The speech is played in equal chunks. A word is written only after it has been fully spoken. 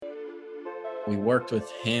We worked with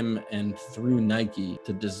him and through Nike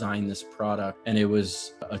to design this product. And it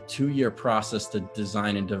was a 2-year process to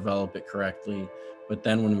design and develop it correctly. But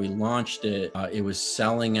then when we launched it, it was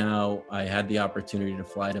selling out. I had the opportunity to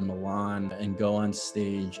fly to Milan and go on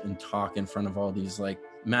stage and talk in front of all these like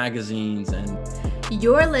magazines. And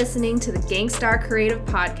you're listening to the Gangstar Creative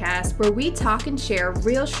Podcast, where we talk and share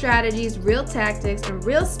real strategies, real tactics, and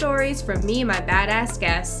real stories from me and my badass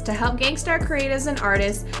guests to help Gangstar creatives and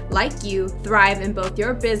artists like you thrive in both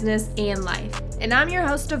your business and life. And I'm your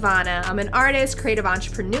host, Ivana. I'm an artist, creative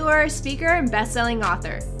entrepreneur, speaker, and best-selling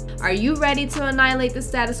author. Are you ready to annihilate the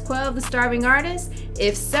status quo of the starving artist?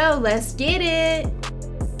 If so, let's get it!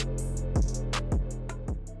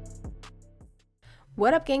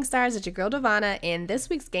 What up, Gangstars? It's your girl, Devana, and this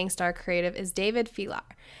week's Gangstar Creative is David Filar.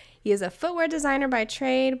 He is a footwear designer by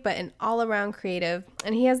trade, but an all-around creative,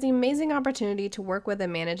 and he has the amazing opportunity to work with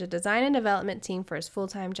and manage a design and development team for his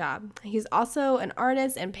full-time job. He's also an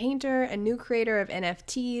artist and painter, a new creator of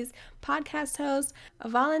NFTs, podcast host, a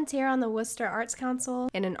volunteer on the Worcester Arts Council,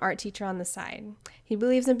 and an art teacher on the side. He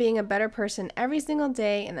believes in being a better person every single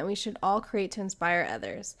day and that we should all create to inspire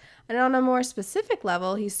others. And on a more specific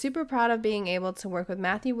level, he's super proud of being able to work with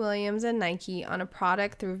Matthew Williams and Nike on a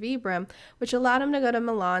product through Vibram, which allowed him to go to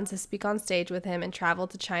Milan to speak on stage with him and travel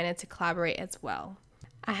to China to collaborate as well.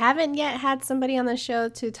 I haven't yet had somebody on the show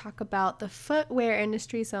to talk about the footwear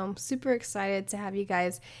industry, so I'm super excited to have you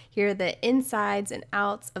guys hear the insides and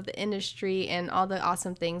outs of the industry and all the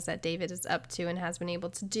awesome things that David is up to and has been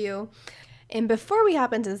able to do. And before we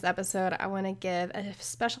hop into this episode, I want to give a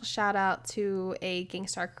special shout out to a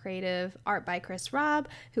Gangstar Creative art by Chris Robb,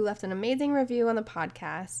 who left an amazing review on the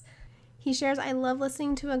podcast. He shares, I love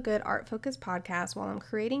listening to a good art-focused podcast while I'm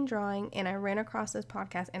creating drawing, and I ran across this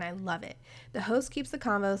podcast and I love it. The host keeps the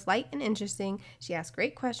convos light and interesting. She asks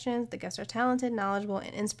great questions. The guests are talented, knowledgeable,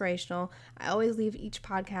 and inspirational. I always leave each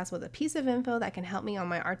podcast with a piece of info that can help me on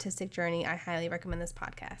my artistic journey. I highly recommend this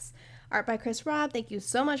podcast. Art by Chris Robb, thank you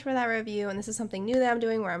so much for that review. And this is something new that I'm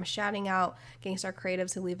doing where I'm shouting out Gangstar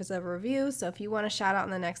Creatives who leave us a review. So if you want to shout out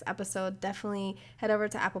in the next episode, definitely head over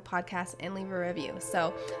to Apple Podcasts and leave a review.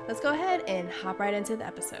 So let's go ahead and hop right into the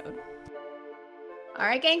episode. All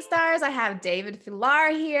right, Gangstars, I have David Filar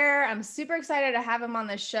here. I'm super excited to have him on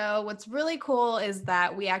the show. What's really cool is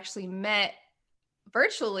that we actually met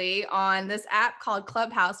virtually on this app called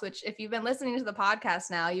Clubhouse, which if you've been listening to the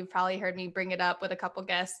podcast now, you've probably heard me bring it up with a couple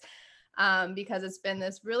guests. Because it's been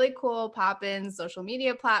this really cool pop-in social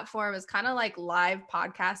media platform. It's kind of like live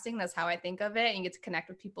podcasting. That's how I think of it. And you get to connect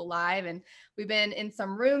with people live. And we've been in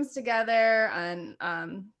some rooms together and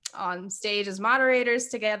on stage as moderators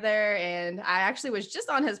together. And I actually was just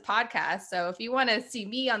on his podcast. So if you want to see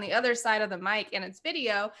me on the other side of the mic and it's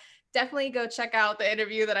video, definitely go check out the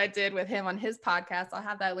interview that I did with him on his podcast. I'll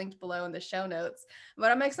have that linked below in the show notes.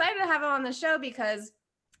 But I'm excited to have him on the show because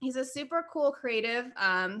he's a super cool creative.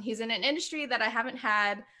 He's in an industry that I haven't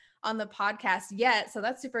had on the podcast yet. So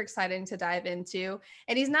that's super exciting to dive into.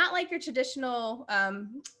 And he's not like your traditional,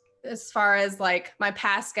 as far as like my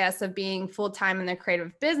past guests of being full-time in the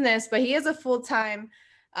creative business, but he is a full-time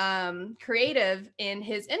creative in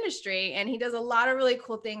his industry. And he does a lot of really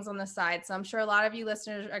cool things on the side. So I'm sure a lot of you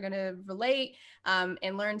listeners are going to relate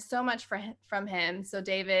and learn so much from him. So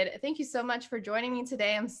David, thank you so much for joining me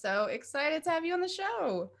today. I'm so excited to have you on the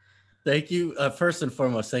show. Thank you. First and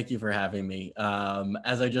foremost, thank you for having me.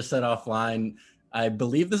 As I just said offline, I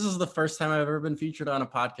believe this is the first time I've ever been featured on a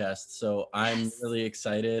podcast. So I'm really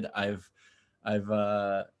excited. I've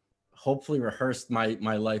hopefully rehearsed my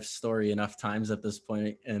life story enough times at this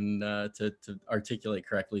point and to articulate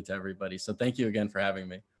correctly to everybody. So thank you again for having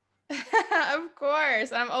me. Of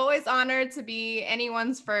course. I'm always honored to be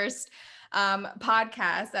anyone's first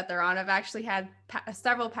podcast that they're on. I've actually had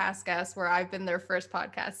several past guests where I've been their first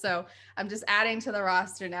podcast. So I'm just adding to the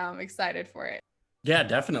roster now. I'm excited for it. Yeah,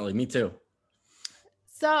 definitely. Me too.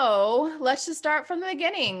 So let's just start from the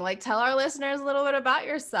beginning. Like, tell our listeners a little bit about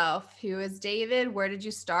yourself. Who is David? Where did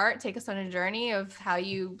you start? Take us on a journey of how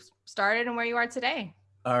you started and where you are today.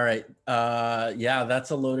 All right. Yeah,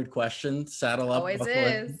 that's a loaded question. Saddle up. Always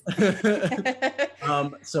is.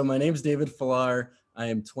 So my name's David Filar. I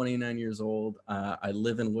am 29 years old. I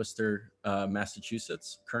live in Worcester,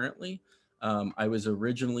 Massachusetts currently. I was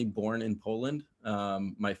originally born in Poland.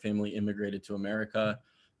 My family immigrated to America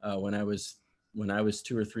when I was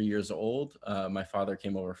 2 or 3 years old. My father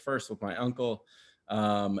came over first with my uncle,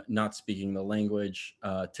 not speaking the language.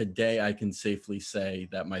 Today, I can safely say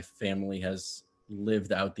that my family has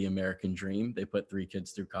lived out the American dream. They put 3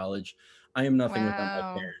 kids through college. I am nothing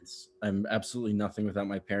without my parents. I'm absolutely nothing without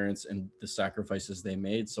my parents and the sacrifices they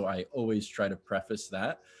made. So I always try to preface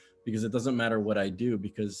that because it doesn't matter what I do,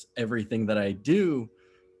 because everything that I do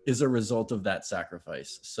is a result of that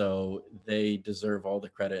sacrifice. So they deserve all the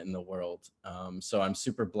credit in the world. So I'm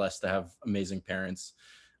super blessed to have amazing parents.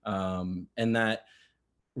 And that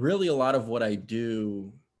really a lot of what I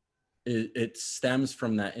do, it stems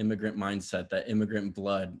from that immigrant mindset, that immigrant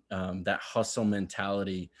blood, that hustle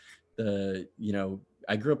mentality.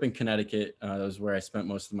 I grew up in Connecticut. That was where I spent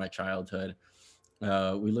most of my childhood.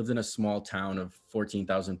 We lived in a small town of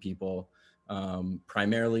 14,000 people,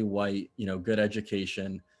 primarily white, good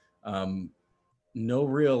education. Um, no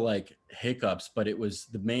real like hiccups, but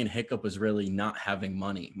the main hiccup was really not having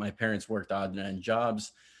money. My parents worked odd and end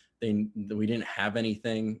jobs. We didn't have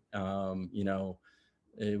anything.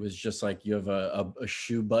 It was just like you have a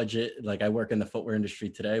shoe budget. Like I work in the footwear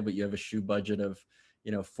industry today, but you have a shoe budget of,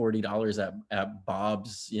 $40 at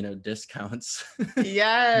Bob's, discounts.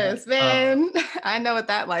 Yes, uh, man. I know what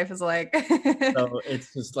that life is like. so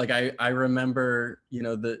it's just like I remember,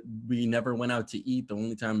 that we never went out to eat. The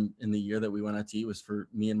only time in the year that we went out to eat was for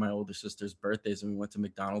me and my older sister's birthdays, and we went to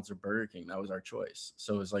McDonald's or Burger King. That was our choice.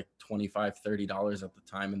 So it was like $25-$30 at the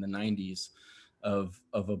time in the 90s of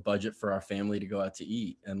a budget for our family to go out to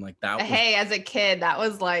eat. And like that was Hey, as a kid, that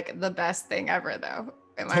was like the best thing ever, though.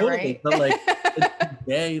 Am I totally, right? but like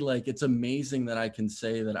today, like it's amazing that I can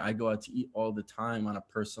say that I go out to eat all the time on a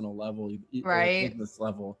personal level or a Right. business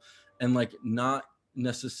level, and like not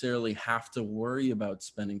necessarily have to worry about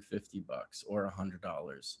spending $50 or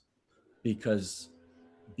 $100 because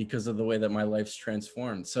of the way that my life's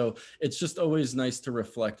transformed. So it's just always nice to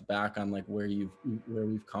reflect back on like where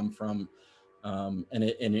we've come from. And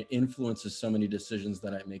it influences so many decisions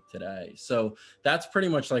that I make today. So that's pretty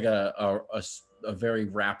much like a very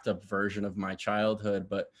wrapped up version of my childhood.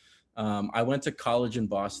 But I went to college in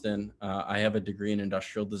Boston. I have a degree in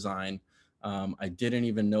industrial design. I didn't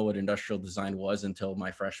even know what industrial design was until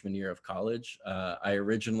my freshman year of college. I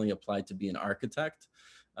originally applied to be an architect,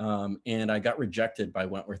 and I got rejected by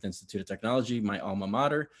Wentworth Institute of Technology, my alma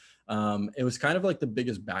mater. It was kind of like the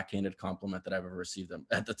biggest backhanded compliment that I've ever received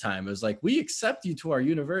at the time. It was like, we accept you to our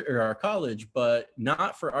university or our college, but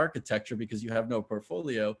not for architecture because you have no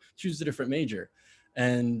portfolio. Choose a different major.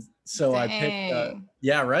 And so I picked, Dang.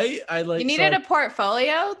 yeah, right. You needed a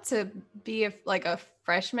portfolio to be like a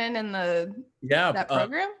freshman in yeah, that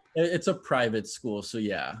program? it's a private school. So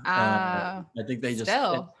yeah, I think they just,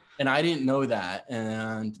 Still. and I didn't know that.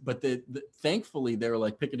 But thankfully they were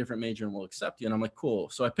like, pick a different major and we'll accept you. And I'm like, cool.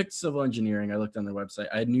 So I picked civil engineering. I looked on their website.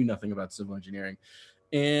 I knew nothing about civil engineering.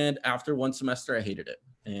 And after one semester, I hated it.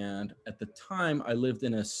 And at the time I lived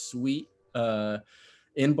in a suite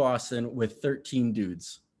in Boston with 13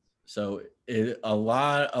 dudes. So a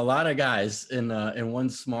lot of guys in one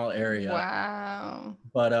small area. Wow.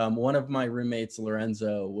 But one of my roommates,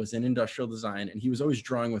 Lorenzo, was in industrial design, and he was always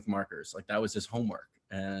drawing with markers. Like that was his homework.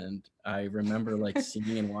 And I remember like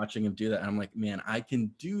seeing and watching him do that. And I'm like, man, I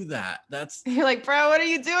can do that. You're like, bro, what are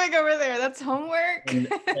you doing over there? That's homework.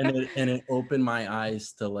 And it opened my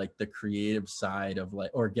eyes to like the creative side of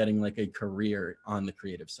like, or getting like a career on the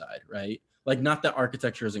creative side, right? Like not that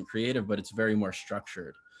architecture isn't creative, but it's very more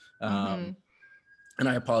structured. Mm-hmm. And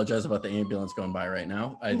I apologize about the ambulance going by right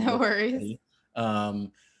now. No worries.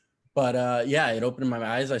 Um, but yeah, it opened my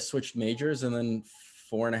eyes. I switched majors, and then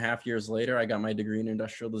 4.5 years later, I got my degree in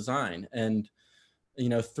industrial design. And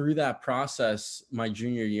through that process, my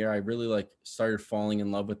junior year, I really like started falling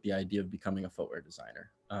in love with the idea of becoming a footwear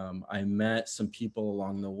designer. I met some people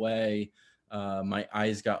along the way. My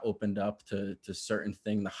eyes got opened up to certain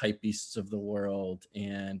things, the hype beasts of the world,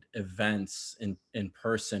 and events in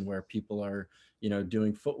person where people are,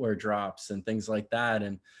 doing footwear drops and things like that.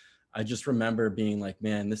 And I just remember being like,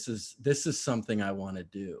 man, this is something I want to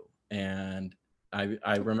do. And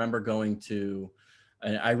I remember going to,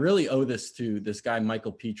 and I really owe this to this guy,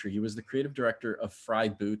 Michael Petrie. He was the creative director of Fry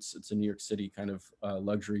Boots. It's a New York City kind of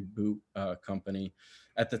luxury boot company.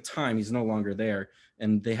 At the time, he's no longer there.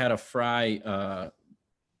 And they had a Fry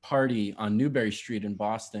party on Newbury Street in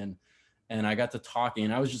Boston. And I got to talking,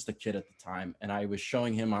 and I was just a kid at the time. And I was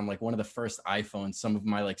showing him on like one of the first iPhones, some of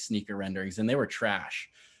my like sneaker renderings, and they were trash.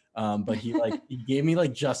 But he gave me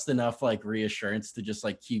like just enough like reassurance to just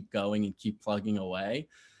like keep going and keep plugging away.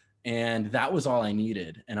 And that was all I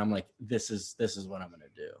needed. And I'm like, this is what I'm going to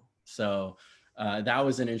do. So that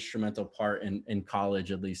was an instrumental part in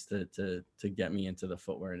college, at least to get me into the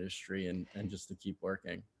footwear industry and just to keep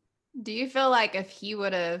working. Do you feel like if he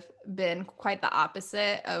would have been quite the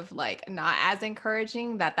opposite of like not as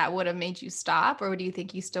encouraging, that would have made you stop? Or do you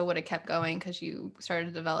think you still would have kept going because you started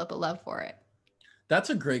to develop a love for it? That's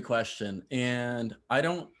a great question. And I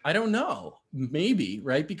don't know, maybe,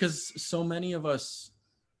 right? Because so many of us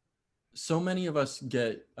so many of us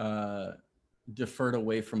get deferred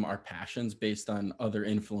away from our passions based on other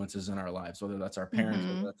influences in our lives, whether that's our parents,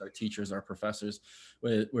 whether Hmm. that's our teachers, our professors,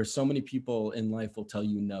 where so many people in life will tell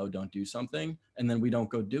you no, don't do something, and then we don't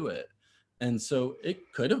go do it. And so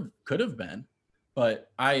it could have been,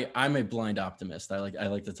 but I'm a blind optimist. I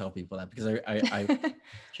like to tell people that because I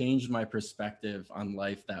changed my perspective on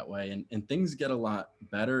life that way, and things get a lot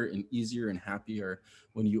better and easier and happier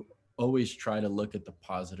when you always try to look at the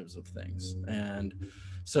positives of things. And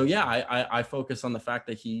so yeah, I focus on the fact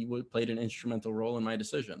that he played an instrumental role in my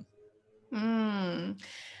decision. Mm.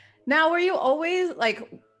 Now, were you always like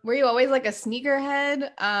a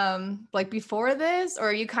sneakerhead like before this, or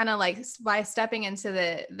are you kind of like by stepping into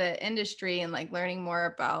the industry and like learning more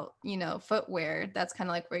about, footwear, that's kind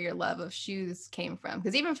of like where your love of shoes came from?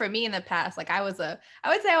 Because even for me in the past, like I would say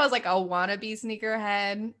I was like a wannabe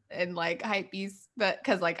sneakerhead and like hype beast, but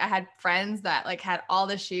because like I had friends that like had all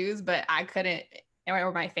the shoes, but I couldn't,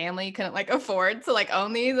 or my family couldn't like afford to like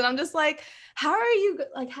own these, and I'm just like, how are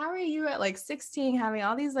you at like 16 having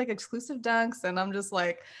all these like exclusive dunks? And I'm just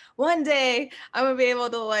like, one day I'm gonna be able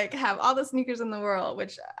to like have all the sneakers in the world,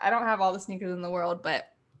 which I don't have all the sneakers in the world, but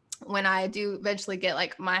when I do eventually get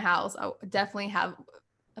like my house, I definitely have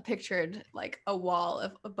a pictured like a wall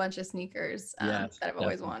of a bunch of sneakers Yes, that I've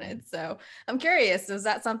always definitely. wanted. So I'm curious, is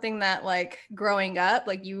that something that like growing up,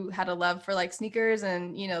 like you had a love for like sneakers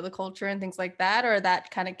and the culture and things like that, or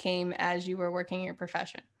that kind of came as you were working your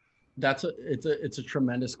profession? It's a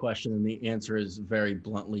tremendous question, and the answer is very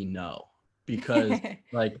bluntly no. Because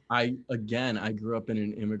like I grew up in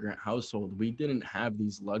an immigrant household. We didn't have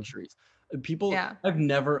these luxuries. People Yeah. I've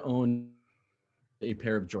never owned a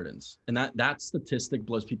pair of Jordans. And that statistic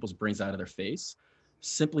blows people's brains out of their face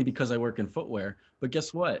simply because I work in footwear. But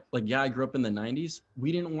guess what? Like, yeah, I grew up in the 90s.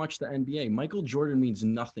 We didn't watch the NBA. Michael Jordan means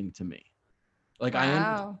nothing to me. Like, I Wow.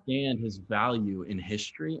 understand his value in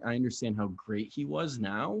history. I understand how great he was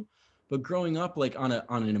now. But growing up, like on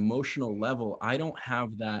an emotional level, I don't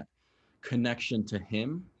have that connection to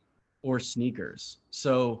him or sneakers.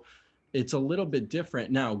 So it's a little bit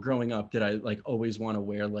different now. Growing up, did I like always want to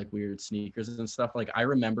wear like weird sneakers and stuff? Like I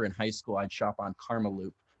remember in high school, I'd shop on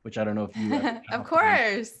Karmaloop, which I don't know if you ever Of shopped on.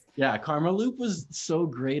 course. Yeah, Karmaloop was so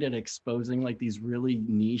great at exposing like these really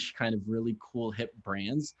niche, kind of really cool hip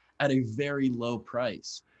brands at a very low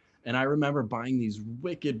price. And I remember buying these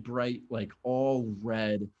wicked bright, like all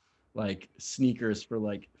red, like sneakers for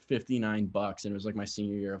like $59. And it was like my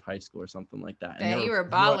senior year of high school or something like that. And they Dang, you were were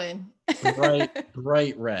balling.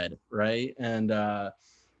 bright red, right? And I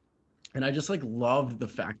just like loved the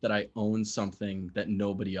fact that I owned something that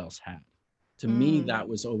nobody else had. To me, Mm. that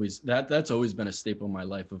was always that's always been a staple in my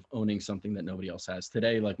life of owning something that nobody else has.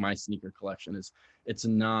 Today, like my sneaker collection is it's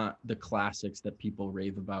not the classics that people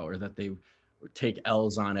rave about or that they take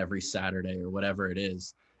L's on every Saturday or whatever it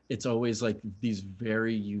is. It's always like these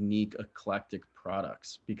very unique, eclectic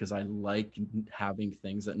products because I like having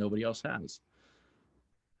things that nobody else has.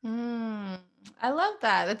 Mm, I love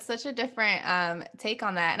that. That's such a different take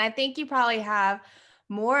on that. And I think you probably have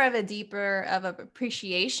more of a deeper of a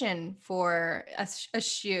appreciation for a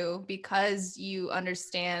shoe because you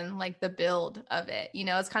understand like the build of it.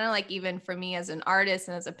 It's kind of like even for me as an artist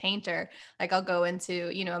and as a painter, like I'll go into,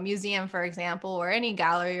 a museum, for example, or any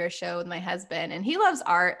gallery or show with my husband, and he loves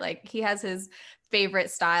art. Like he has his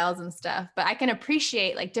favorite styles and stuff, but I can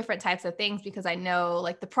appreciate like different types of things because I know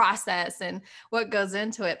like the process and what goes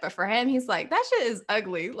into it. But for him, he's like, that shit is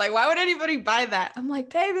ugly. Like, why would anybody buy that? I'm like,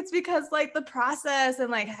 babe, it's because like the process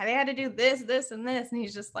and like they had to do this, this, and this. And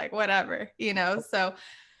he's just like, whatever. So,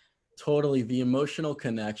 Totally, the emotional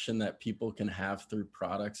connection that people can have through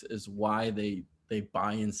products is why they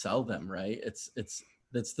buy and sell them, right? It's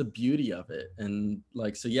that's the beauty of it. And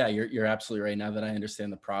like, so yeah, you're absolutely right. Now that I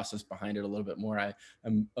understand the process behind it a little bit more,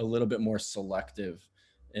 I'm a little bit more selective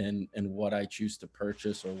in what I choose to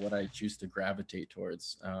purchase or what I choose to gravitate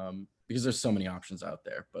towards, because there's so many options out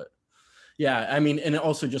there. But yeah, I mean, and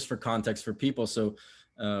also just for context for people. So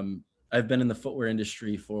um, I've been in the footwear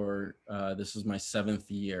industry for this is my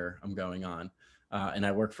seventh year I'm going on. And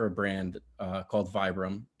I work for a brand called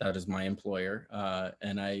Vibram. That is my employer.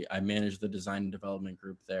 And I manage the design and development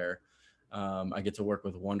group there. I get to work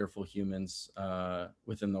with wonderful humans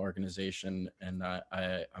within the organization. And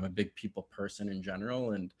I'm a big people person in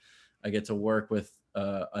general. And I get to work with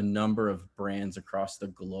a number of brands across the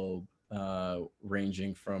globe,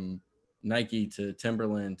 ranging from Nike to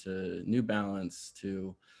Timberland to New Balance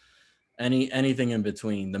to anything in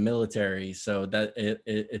between, the military. So that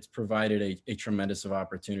it's provided a tremendous of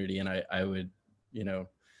opportunity. And I would, you know,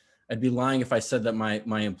 I'd be lying if I said that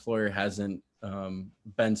my employer hasn't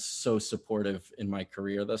been so supportive in my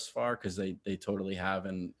career thus far, because they totally have,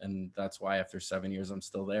 and that's why after 7 years I'm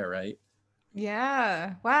still there, right?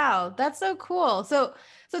 Yeah. Wow. That's so cool. So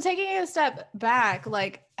taking a step back,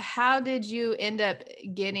 like how did you end up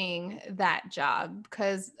getting that job?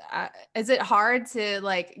 Because is it hard to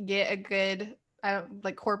like get a good, I don't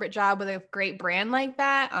like corporate job with a great brand like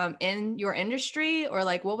that in your industry, or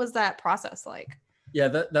like what was that process like? Yeah,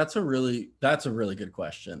 that's a really good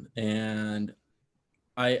question, and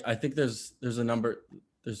I think there's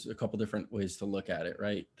a couple different ways to look at it,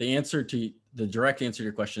 right? The direct answer to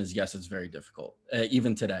your question is yes, it's very difficult.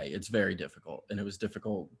 Even today, it's very difficult, and it was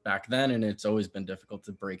difficult back then, and it's always been difficult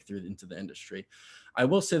to break through into the industry. I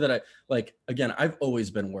will say that again, I've always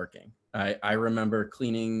been working. I remember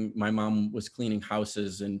cleaning. My mom was cleaning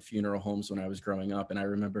houses and funeral homes when I was growing up, and I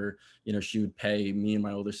remember, she would pay me and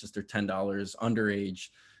my older sister $10 underage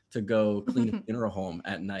to go clean a funeral home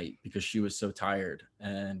at night because she was so tired,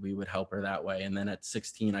 and we would help her that way. And then at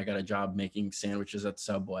 16, I got a job making sandwiches at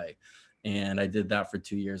Subway, and I did that for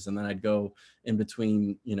 2 years. And then I'd go in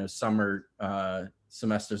between, summer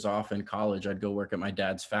semesters off in college, I'd go work at my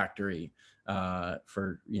dad's factory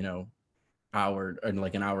for, hour and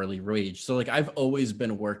like an hourly wage. So like I've always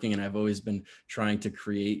been working, and I've always been trying to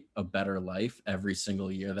create a better life every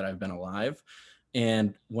single year that I've been alive.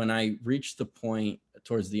 And when I reached the point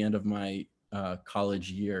towards the end of my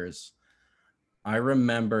college years, I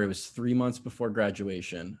remember it was 3 months before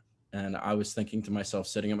graduation, and I was thinking to myself,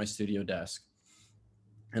 sitting at my studio desk,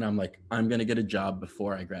 and I'm like, I'm going to get a job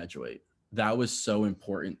before I graduate. That was so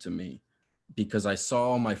important to me because I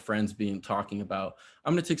saw my friends talking about,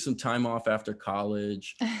 I'm going to take some time off after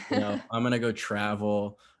college. I'm going to go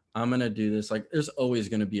travel. I'm going to do this. Like, there's always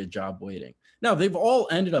going to be a job waiting. Now, they've all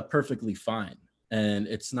ended up perfectly fine. And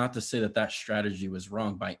it's not to say that that strategy was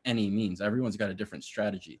wrong by any means. Everyone's got a different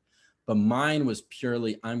strategy. But mine was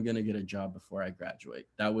purely, I'm going to get a job before I graduate.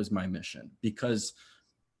 That was my mission because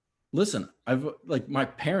listen, I've like my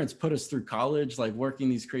parents put us through college, like working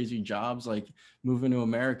these crazy jobs, like moving to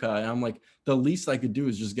America. And I'm like, the least I could do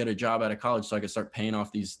is just get a job out of college so I could start paying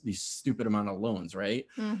off these stupid amount of loans. Right.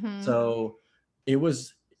 Mm-hmm. So it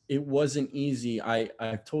was, it wasn't easy.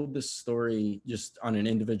 I've told this story just on an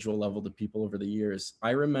individual level to people over the years.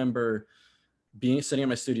 I remember sitting at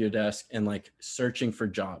my studio desk and like searching for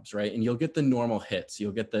jobs, right? And you'll get the normal hits.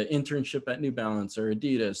 You'll get the internship at New Balance or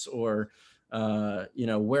Adidas or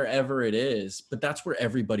wherever it is, but that's where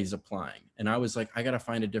everybody's applying. And I was like, I got to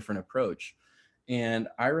find a different approach. And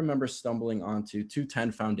I remember stumbling onto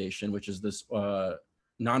 210 Foundation, which is this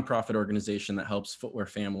nonprofit organization that helps footwear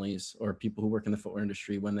families or people who work in the footwear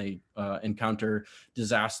industry when they encounter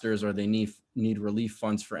disasters or they need relief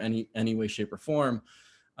funds for any way, shape, or form.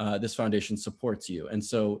 This foundation supports you. And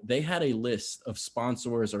so they had a list of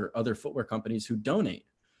sponsors or other footwear companies who donate.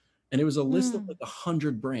 And it was a list of like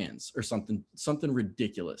 100 brands or something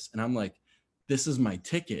ridiculous. And I'm like, this is my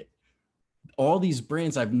ticket. All these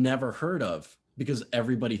brands I've never heard of because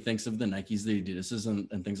everybody thinks of the Nikes, the Adidas,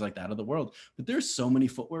 and things like that of the world. But there's so many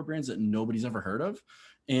footwear brands that nobody's ever heard of.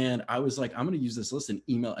 And I was like, I'm going to use this list and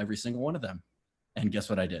email every single one of them. And guess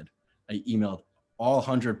what I did? I emailed all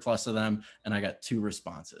 100 plus of them, and I got 2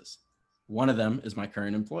 responses. One of them is my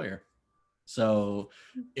current employer. So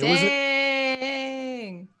it was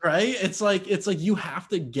Dang. right. It's like you have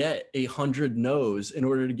to get 100 no's in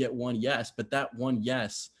order to get one yes, but that one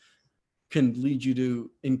yes can lead you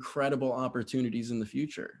to incredible opportunities in the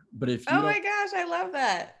future. But if you Oh don't, my gosh, I love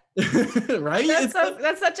that. right?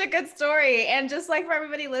 That's such a good story. And just like for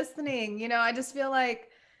everybody listening, I just feel like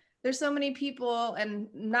there's so many people, and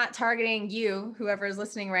not targeting you, whoever is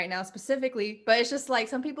listening right now specifically, but it's just like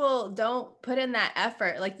some people don't put in that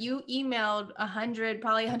effort. Like you emailed 100,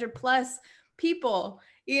 probably 100 plus people,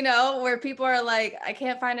 where people are like, I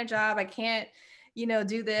can't find a job. I can't,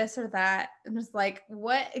 do this or that. And it's like,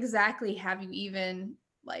 what exactly have you even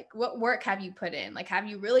like, what work have you put in? Like, have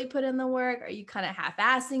you really put in the work? Are you kind of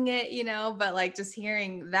half-assing it, but like just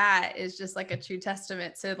hearing that is just like a true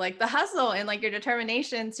testament to like the hustle and like your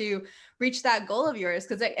determination to reach that goal of yours.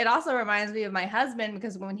 Cause it also reminds me of my husband,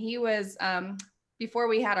 because when he was, before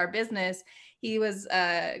we had our business, he was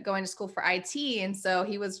going to school for IT. And so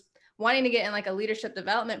he was wanting to get in like a leadership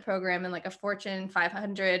development program in like a Fortune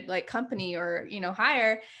 500 like company or,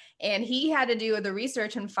 higher. And he had to do the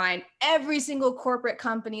research and find every single corporate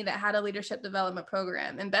company that had a leadership development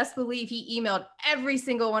program. And best believe he emailed every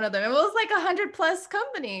single one of them. It was like 100 plus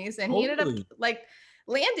companies, and he ended up Totally. like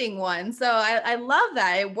landing one. So I love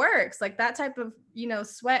that. It works. Like that type of,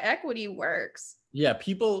 sweat equity works. Yeah,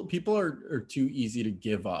 people are too easy to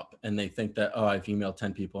give up, and they think that, oh, I've emailed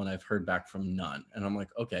 10 people and I've heard back from none. And I'm like,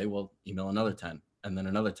 okay, well, email another 10 and then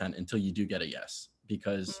another 10 until you do get a yes,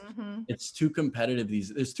 because Hmm. it's too competitive.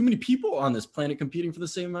 There's too many people on this planet competing for the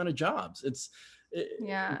same amount of jobs.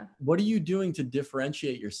 Yeah. What are you doing to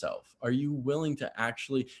differentiate yourself? Are you willing to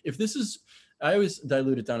actually, if this is, I always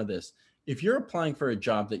dilute it down to this. If you're applying for a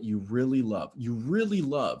job that you really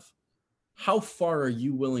love, how far are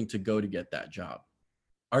you willing to go to get that job?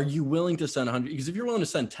 Are you willing to send 100? Because if you're willing to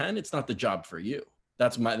send 10, it's not the job for you.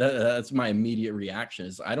 That's my immediate reaction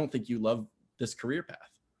is I don't think you love this career path.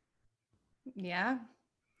 Yeah.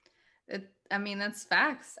 I mean, that's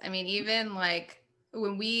facts. I mean, even like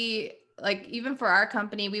when we like even for our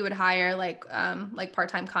company, we would hire like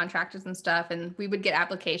part-time contractors and stuff, and we would get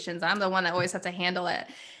applications. I'm the one that always had to handle it.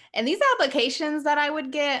 And these applications that I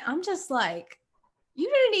would get, I'm just like, you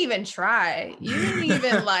didn't even try. You didn't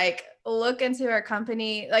even like look into our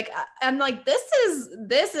company. Like I'm like, this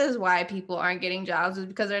is why people aren't getting jobs, is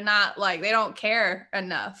because they're not like they don't care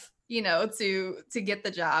enough, to get the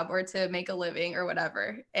job or to make a living or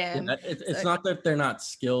whatever. And Yeah, it's so, not that they're not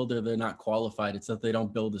skilled or they're not qualified. It's that they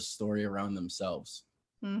don't build a story around themselves.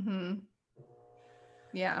 hmm,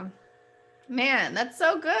 yeah, man, that's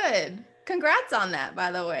so good. Congrats on that, by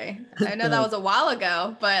the way. I know that was a while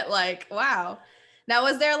ago, but like, wow. Now,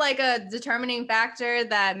 was there like a determining factor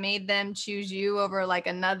that made them choose you over like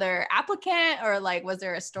another applicant, or like was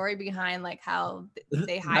there a story behind like how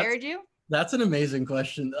they that's hired you? that's an amazing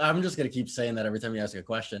question. I'm just gonna keep saying that every time you ask a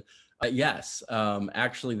question. Yes,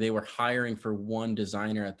 actually, they were hiring for one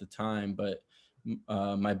designer at the time, but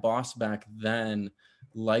my boss back then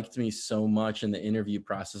liked me so much in the interview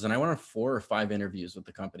process, and I went on 4 or 5 interviews with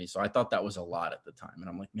the company. So I thought that was a lot at the time, and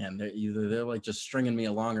I'm like, man, they're like just stringing me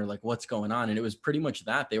along, or like what's going on? And it was pretty much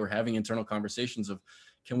that they were having internal conversations of,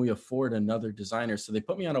 can we afford another designer? So they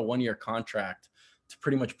put me on a 1-year contract to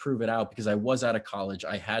pretty much prove it out, because I was out of college.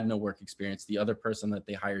 I had no work experience. The other person that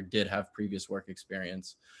they hired did have previous work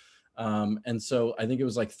experience. And so I think it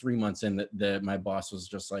was like 3 months in that my boss was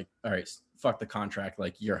just like, all right, fuck the contract,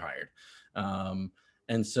 like you're hired.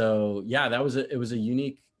 And so, yeah, it was a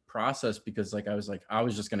unique process, because like, I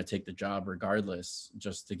was just going to take the job regardless,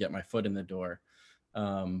 just to get my foot in the door.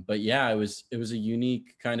 But yeah, it was a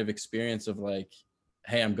unique kind of experience of like,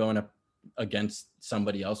 hey, I'm going up against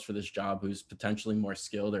somebody else for this job who's potentially more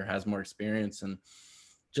skilled or has more experience, and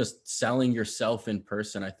just selling yourself in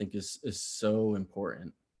person, I think is so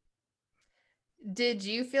important. Did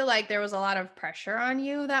you feel like there was a lot of pressure on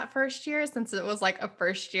you that first year, since it was like a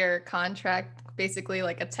first year contract, basically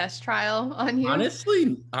like a test trial on you?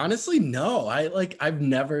 Honestly, no. I've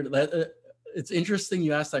never it's interesting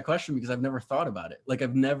you asked that question, because I've never thought about it. Like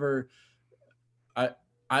I've never I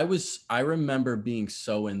I remember being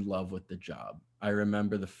so in love with the job. I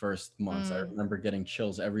remember the first months. I Mm. remember getting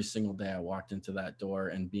chills every single day I walked into that door,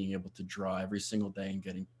 and being able to draw every single day and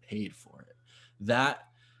getting paid for it. That,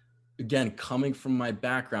 again, coming from my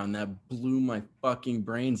background, that blew my fucking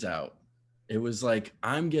brains out. It was like,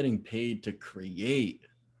 I'm getting paid to create.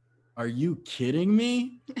 Are you kidding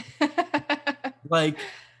me? Like,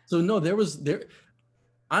 so no, there.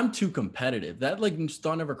 I'm too competitive. That like just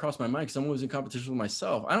thought never crossed my mind, because I'm always in competition with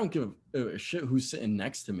myself. I don't give a shit who's sitting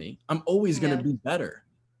next to me. I'm always gonna Yeah. be better.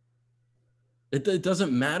 It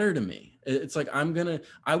doesn't matter to me. It's like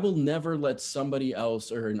I will never let somebody else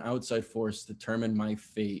or an outside force determine my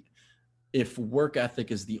fate, if work ethic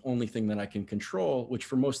is the only thing that I can control, which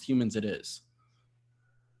for most humans it is.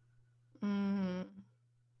 Mm.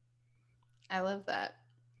 I love that.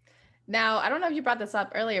 Now, I don't know if you brought this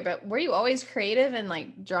up earlier, but were you always creative and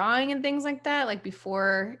like drawing and things like that? Like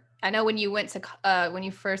before, I know when you went to when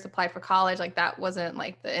you first applied for college, like that wasn't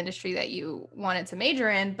like the industry that you wanted to major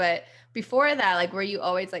in. But before that, like were you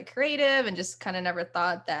always like creative and just kind of never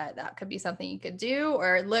thought that that could be something you could do,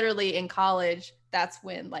 or literally in college, that's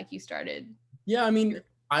when like you started Yeah, I mean, your.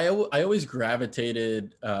 I always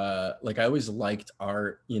gravitated, like I always liked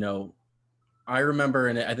art. I remember,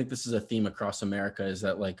 and I think this is a theme across America, is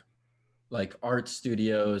that like art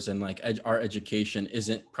studios and like art education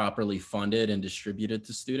isn't properly funded and distributed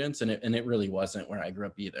to students, and it really wasn't where I grew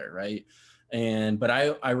up either, right? But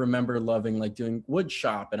I remember loving like doing wood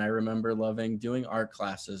shop, and I remember loving doing art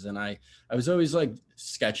classes, and I was always like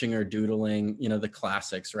sketching or doodling, the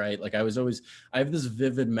classics, right? Like I have this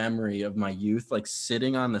vivid memory of my youth, like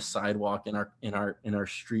sitting on the sidewalk in our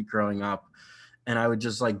street growing up, and I would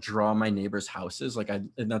just like draw my neighbors' houses. And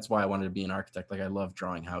that's why I wanted to be an architect. Like I love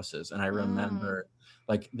drawing houses. And I Mm. remember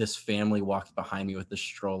like this family walked behind me with this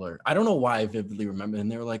stroller. I don't know why I vividly remember.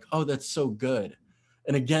 And they were like, "Oh, that's so good."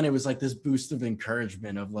 And again, it was like this boost of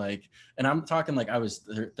encouragement of like, and I'm talking like I was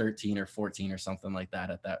 13 or 14 or something like that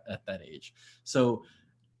at that age. So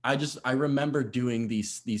I remember doing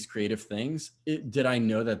these creative things. Did I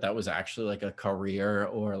know that that was actually like a career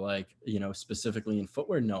or like, specifically in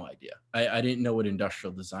footwear? No idea. I didn't know what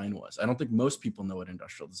industrial design was. I don't think most people know what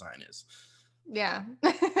industrial design is. Yeah.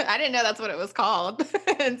 I didn't know that's what it was called.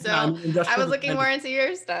 And Yeah, I so mean, I industrial was looking design. more into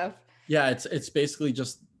your stuff. Yeah, it's basically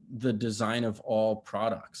just the design of all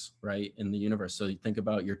products, right, in the universe. So you think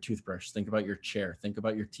about your toothbrush, think about your chair, think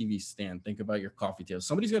about your TV stand, think about your coffee table.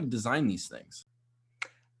 Somebody's got to design these things.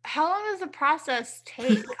 How long does the process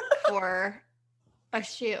take for a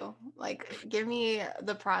shoe? Like, give me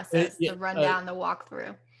the process, Yeah, the rundown, the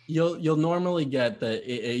walkthrough. you'll normally get that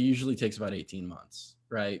it usually takes about 18 months,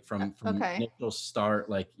 right? From Okay. initial start,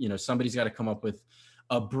 like, somebody's got to come up with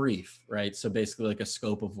a brief, right? So basically like a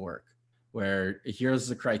scope of work where here's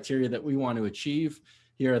the criteria that we want to achieve.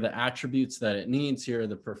 Here are the attributes that it needs. Here are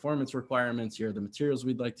the performance requirements. Here are the materials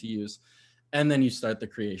we'd like to use. And then you start the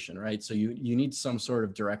creation, right? So you need some sort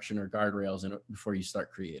of direction or guardrails before you start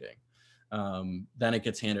creating. Then it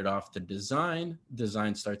gets handed off to design.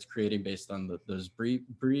 Design starts creating based on those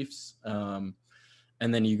briefs. And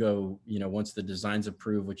then you go, once the design's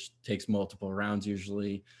approved, which takes multiple rounds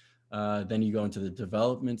usually, then you go into the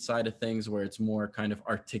development side of things where it's more kind of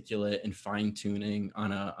articulate and fine tuning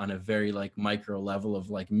on a very like micro level of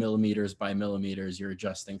like millimeters by millimeters. You're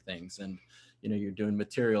adjusting things, and you're doing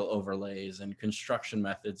material overlays and construction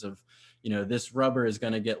methods of, this rubber is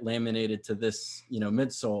going to get laminated to this,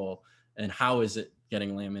 midsole, and how is it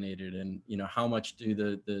getting laminated, and how much do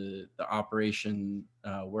the operation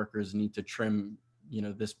workers need to trim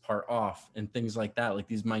this part off, and things like that, like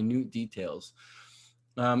these minute details.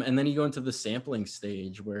 And then you go into the sampling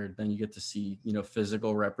stage where then you get to see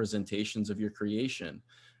physical representations of your creation,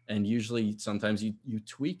 and usually sometimes you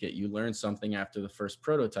tweak it, you learn something after the first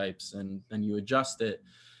prototypes, and then you adjust it,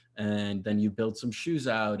 and then you build some shoes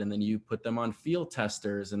out, and then you put them on field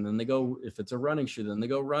testers, and then they go, if it's a running shoe, then they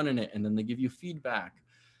go run in it, and then they give you feedback,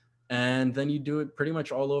 and then you do it pretty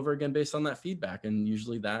much all over again based on that feedback, and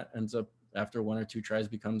usually that ends up after one or two tries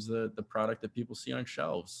becomes the product that people see on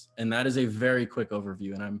shelves. And that is a very quick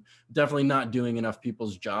overview, and I'm definitely not doing enough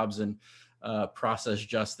people's jobs and process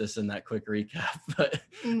justice in that quick recap. But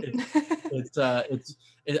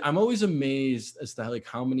Mm. I'm always amazed as to like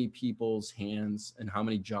how many people's hands and how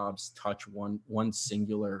many jobs touch one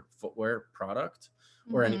singular footwear product,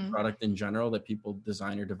 or any Mhm. product in general that people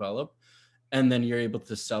design or develop, and then you're able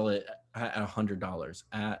to sell it at $100,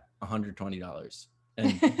 at $120,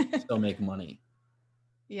 and still make money.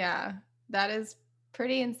 Yeah, that is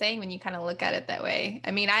pretty insane when you kind of look at it that way.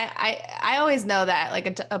 I mean, I always know that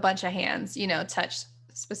like a bunch of hands, touch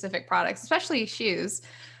specific products, especially shoes.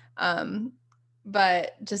 Um,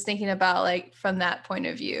 but just thinking about like from that point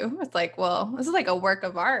of view, it's like, well, this is like a work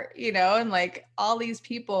of art, and like all these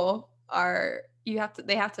people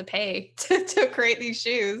they have to pay to create these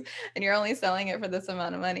shoes, and you're only selling it for this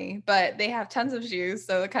amount of money, but they have tons of shoes.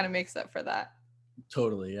 So it kind of makes up for that.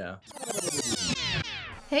 Totally, yeah.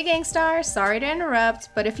 Hey Gangstar, sorry to interrupt,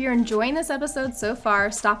 but if you're enjoying this episode so far,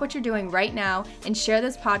 stop what you're doing right now and share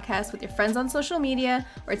this podcast with your friends on social media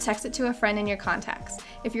or text it to a friend in your contacts.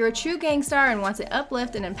 If you're a true Gangstar and want to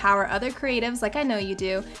uplift and empower other creatives like I know you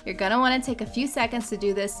do, you're gonna want to take a few seconds to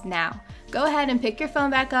do this now. Go ahead and pick your phone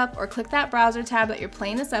back up or click that browser tab that you're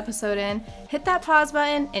playing this episode in, hit that pause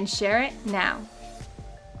button, and share it now.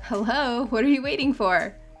 Hello, what are you waiting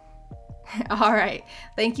for? All right.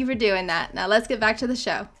 Thank you for doing that. Now let's get back to the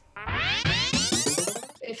show.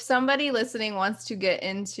 If somebody listening wants to get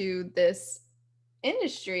into this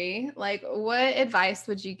industry, like what advice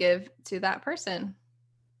would you give to that person?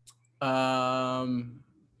 Man,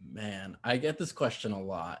 I get this question a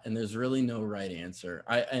lot, and there's really no right answer.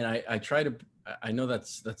 I try to. I know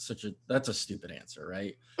that's a stupid answer,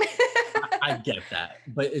 right? I get that,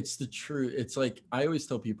 but it's the truth. It's like I always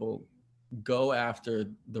tell people, go after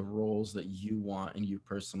the roles that you want and you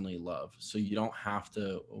personally love, so you don't have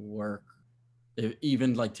to work,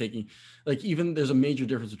 even like taking, like, even there's a major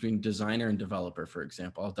difference between designer and developer, for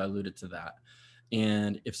example. I'll dilute it to that.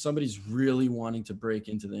 And if somebody's really wanting to break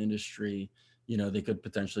into the industry, they could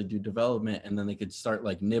potentially do development, and then they could start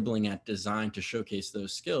like nibbling at design to showcase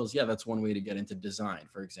those skills. Yeah, that's one way to get into design,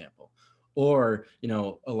 for example. Or,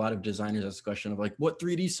 a lot of designers ask the question of like, what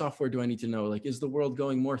 3D software do I need to know? Like, is the world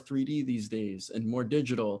going more 3D these days and more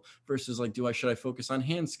digital versus like, should I focus on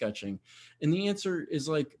hand sketching? And the answer is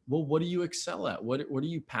like, well, what do you excel at? What are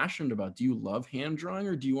you passionate about? Do you love hand drawing,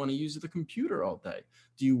 or do you want to use the computer all day?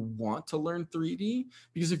 Do you want to learn 3D?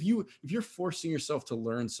 Because if you're forcing yourself to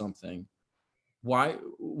learn something,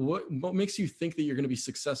 what makes you think that you're going to be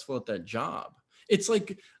successful at that job? It's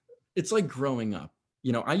like growing up.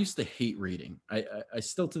 I used to hate reading. I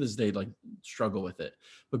still to this day like struggle with it.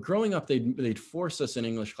 But growing up, they'd force us in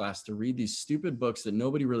English class to read these stupid books that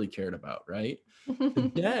nobody really cared about, right?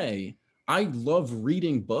 Today, I love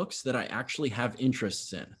reading books that I actually have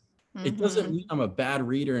interests in. It doesn't Mm-hmm. mean I'm a bad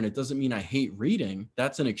reader, and it doesn't mean I hate reading.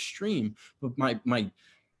 That's an extreme. But my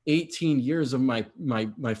 18 years of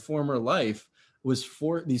my former life was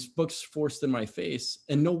for these books forced in my face,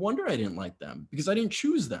 and no wonder I didn't like them because I didn't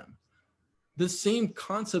choose them. The same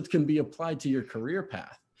concept can be applied to your career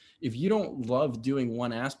path. If you don't love doing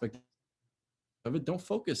one aspect of it, don't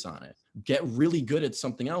focus on it. Get really good at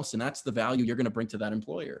something else, and that's the value you're going to bring to that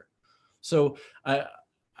employer. So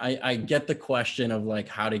I get the question of like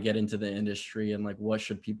how to get into the industry and like what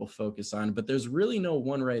should people focus on, but there's really no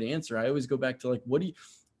one right answer. I always go back to like, what do you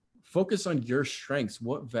focus on your strengths?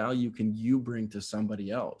 What value can you bring to somebody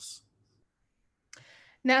else?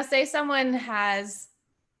 Now, say someone has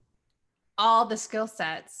all the skill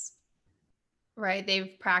sets, right?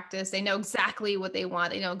 They've practiced, they know exactly what they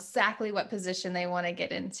want, they know exactly what position they want to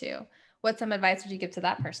get into. What some advice would you give to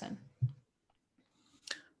that person?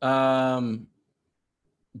 Um,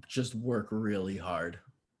 just work really hard.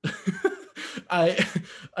 I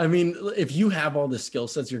I mean, if you have all the skill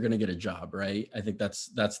sets, you're gonna get a job, right? I think that's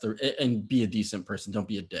the and be a decent person. Don't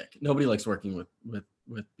be a dick. Nobody likes working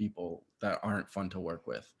with people that aren't fun to work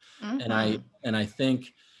with. And I Mm-hmm. and I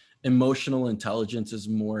think emotional intelligence is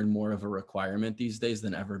more and more of a requirement these days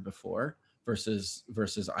than ever before versus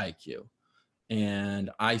IQ. And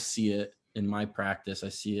I see it in my practice. I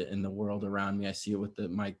see it in the world around me. I see it with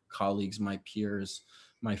my colleagues, my peers,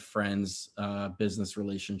 my friends, business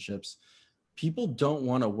relationships. People don't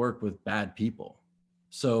want to work with bad people.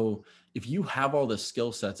 So if you have all the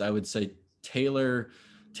skill sets, I would say tailor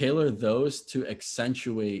those to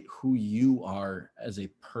accentuate who you are as a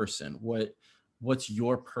person. What's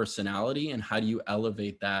your personality, and how do you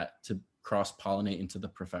elevate that to cross pollinate into the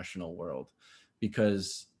professional world?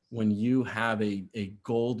 Because when you have a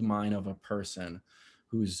gold mine of a person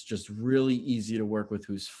who's just really easy to work with,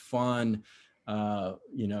 who's fun,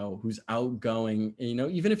 who's outgoing,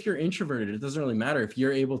 even if you're introverted, it doesn't really matter. If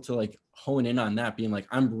you're able to like hone in on that, being like,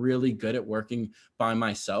 I'm really good at working by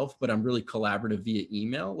myself, but I'm really collaborative via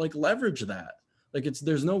email, like leverage that. Like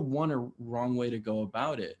there's no one or wrong way to go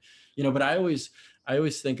about it, but I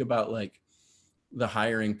always think about like the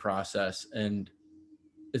hiring process, and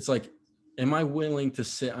it's like, am I willing to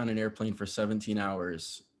sit on an airplane for 17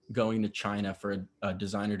 hours going to China for a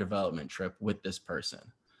designer development trip with this person?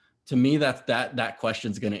 To me, that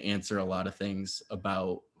question is going to answer a lot of things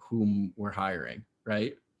about whom we're hiring,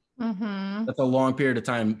 right? Mm-hmm. That's a long period of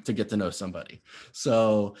time to get to know somebody.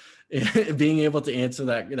 So being able to answer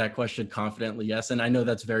that question confidently, yes. And I know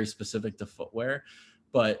that's very specific to footwear,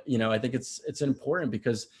 but I think it's important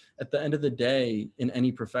because at the end of the day, in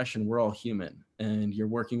any profession, we're all human and you're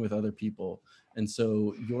working with other people. And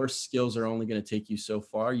so your skills are only going to take you so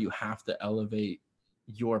far. You have to elevate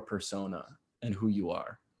your persona and who you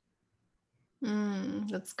are.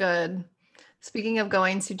 That's good. Speaking of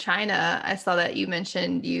going to China, I saw that you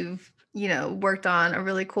mentioned you've, worked on a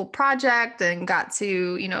really cool project and got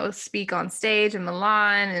to, speak on stage in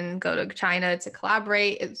Milan and go to China to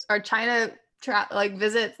collaborate. Are China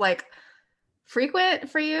visits like frequent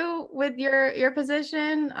for you with your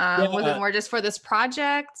position? Was it Yeah. more just for this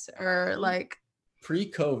project or like?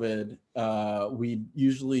 Pre-COVID, we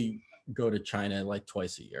usually go to China like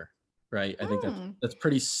twice a year, right? I think that's Hmm. that's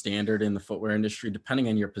pretty standard in the footwear industry, depending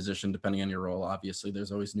on your position, depending on your role. Obviously,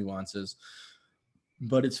 there's always nuances,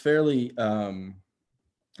 but it's fairly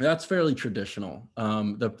that's fairly traditional.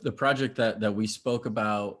 The project that we spoke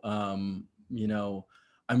about, I'm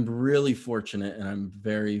really fortunate and I'm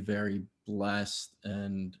very, very blessed,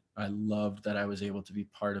 and I loved that I was able to be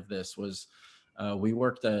part of this. Was we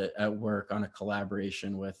worked at work on a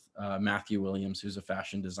collaboration with Matthew Williams, who's a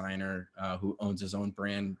fashion designer who owns his own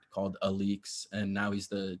brand called Alix, and now he's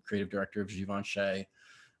the creative director of Givenchy.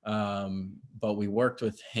 But we worked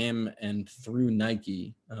with him and through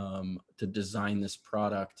Nike to design this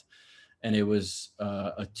product. And it was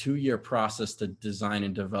a 2-year process to design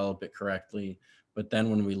and develop it correctly. But then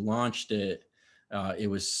when we launched it, it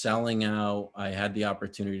was selling out. I had the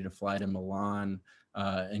opportunity to fly to Milan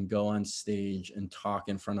and go on stage and talk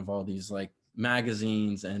in front of all these like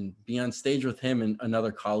magazines and be on stage with him and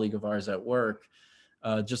another colleague of ours at work,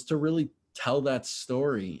 just to really tell that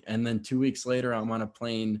story. And then 2 weeks later, I'm on a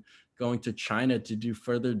plane going to China to do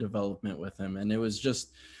further development with him. And it was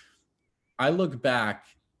just, I look back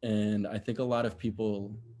and I think a lot of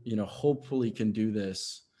people, hopefully can do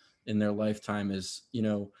this. in their lifetime is,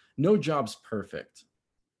 no job's perfect,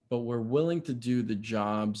 but we're willing to do the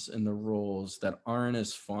jobs and the roles that aren't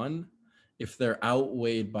as fun if they're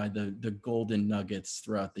outweighed by the golden nuggets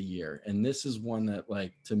throughout the year. And this is one that,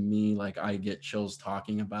 like, to me, like, I get chills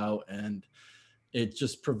talking about, and it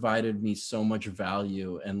just provided me so much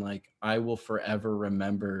value. And like, I will forever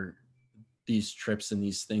remember these trips and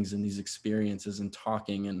these things and these experiences and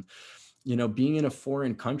talking and, being in a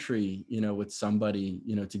foreign country, with somebody,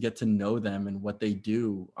 to get to know them and what they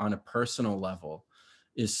do on a personal level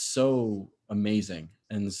is so amazing.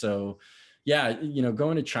 And so, yeah,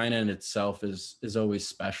 going to China in itself is always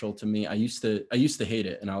special to me. I used to hate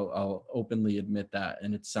it, and I'll openly admit that.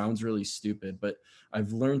 And it sounds really stupid, but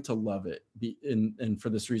I've learned to love it. And for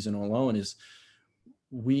this reason alone is,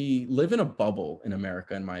 we live in a bubble in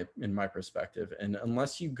America, in my perspective. And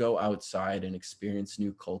unless you go outside and experience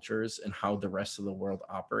new cultures and how the rest of the world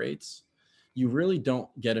operates, you really don't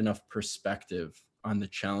get enough perspective on the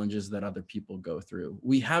challenges that other people go through.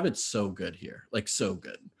 We have it so good here, like so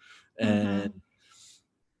good. Mm-hmm. And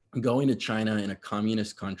going to China in a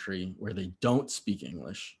communist country where they don't speak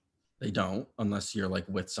English, they don't, unless you're like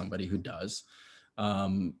with somebody who does.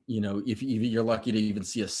 If you're lucky to even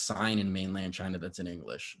see a sign in mainland China that's in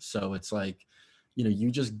English. So it's like,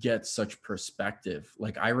 you just get such perspective.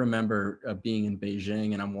 Like, I remember being in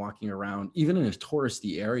Beijing, and I'm walking around, even in a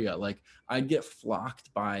touristy area, like, I'd get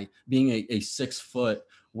flocked by being a 6 foot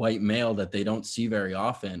white male that they don't see very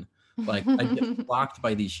often. Like, I'd get blocked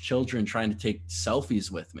by these children trying to take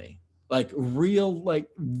selfies with me, like real, like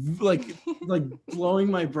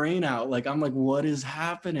blowing my brain out. Like, I'm like, what is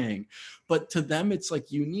happening? But to them, it's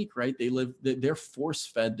like unique, right? They're force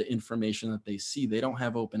fed the information that they see. They don't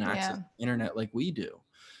have open access Yeah. to the internet like we do.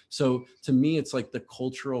 So to me, it's like the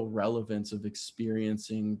cultural relevance of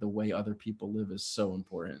experiencing the way other people live is so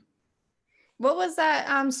important. What was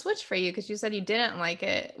that switch for you? Because you said you didn't like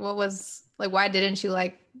it. What was like, why didn't you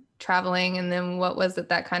like traveling? And then what was it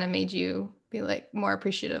that kind of made you be like more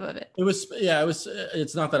appreciative of it? It was, yeah, it was,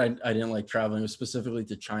 it's not that I didn't like traveling. It was specifically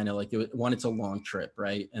to China. Like, one, it's a long trip,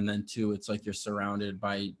 right? And then two, it's like you're surrounded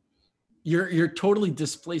by, you're totally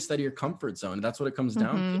displaced out of your comfort zone. That's what it comes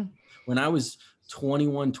down to. Mm-hmm. When I was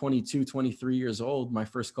 21, 22, 23 years old, my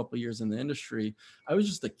first couple of years in the industry, I was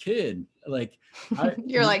just a kid. Like, I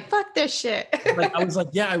You're like, fuck this shit. like, I was like,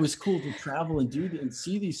 yeah, it was cool to travel and do and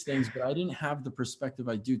see these things, but I didn't have the perspective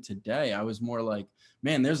I do today. I was more like,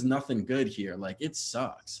 man, there's nothing good here. Like, it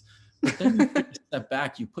sucks. But then you take a step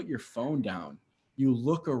back, you put your phone down, you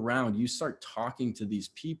look around, you start talking to these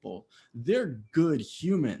people. They're good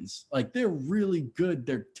humans. Like, they're really good.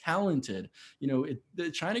 They're talented.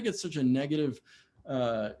 China gets such a negative,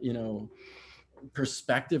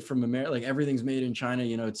 perspective from America. Like, everything's made in China.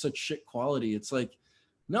 It's such shit quality. It's like,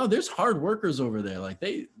 no, there's hard workers over there. Like,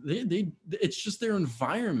 they it's just their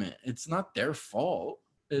environment. It's not their fault.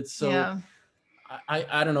 It's so, Yeah.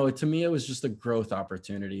 I don't know. To me, it was just a growth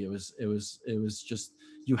opportunity. It was just,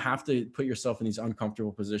 you have to put yourself in these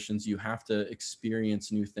uncomfortable positions. You have to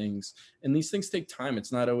experience new things, and these things take time.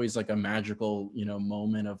 It's not always like a magical,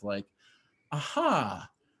 moment of like, aha,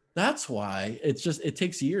 that's why. It's just, it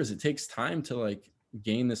takes years. It takes time to like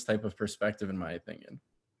gain this type of perspective, in my opinion.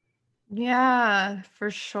 Yeah,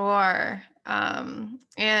 for sure.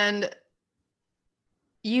 And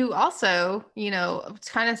you also,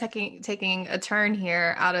 kind of taking a turn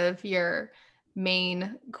here out of your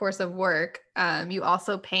main course of work. You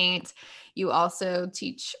also paint, you also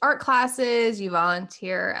teach art classes, you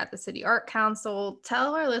volunteer at the City Art Council.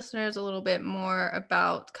 Tell our listeners a little bit more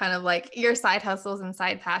about kind of like your side hustles and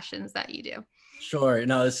side passions that you do. Sure.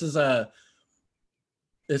 No, this is a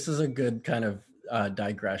good kind of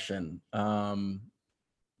digression.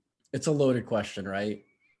 It's a loaded question, right?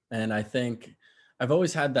 And I think I've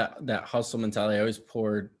always had that hustle mentality. I always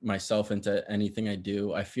poured myself into anything I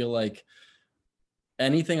do. I feel like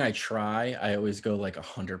anything I try, I always go like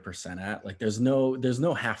 100% at. Like, there's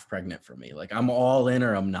no half pregnant for me. Like, I'm all in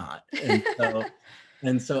or I'm not.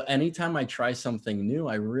 And so anytime I try something new,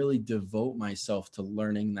 I really devote myself to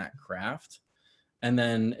learning that craft. And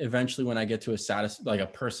then eventually, when I get to like a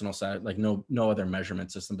personal like no other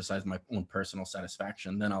measurement system besides my own personal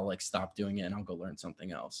satisfaction, then I'll like stop doing it and I'll go learn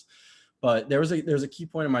something else. But there's a key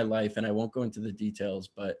point in my life, and I won't go into the details,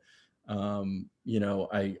 but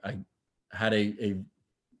I had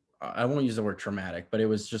I won't use the word traumatic, but it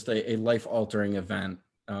was just a life altering event,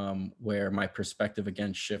 where my perspective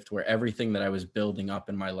again shift, where everything that I was building up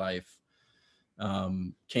in my life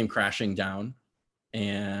came crashing down,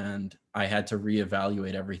 and I had to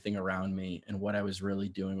reevaluate everything around me and what I was really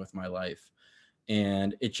doing with my life.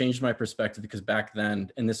 And it changed my perspective because back then,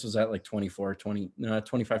 and this was at like 24, 20, no,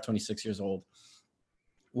 25, 26 years old,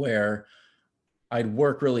 where I'd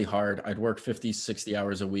work really hard. I'd work 50, 60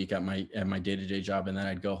 hours a week at my day-to-day job. And then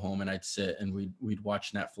I'd go home and I'd sit and we'd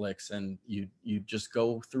watch Netflix, and you'd just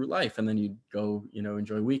go through life. And then you'd go,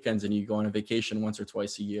 enjoy weekends, and you go on a vacation once or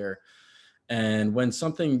twice a year. And when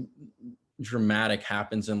something dramatic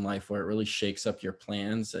happens in life where it really shakes up your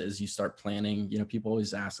plans as you start planning, people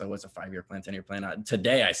always ask, oh, what's a 5-year plan, 10-year plan?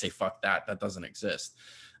 Today I say, fuck that. That doesn't exist.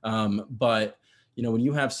 But when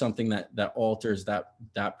you have something that alters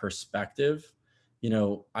that perspective,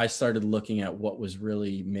 I started looking at what was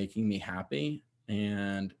really making me happy.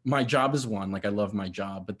 And my job is one, like I love my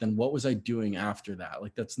job, but then what was I doing after that?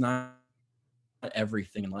 Like, that's not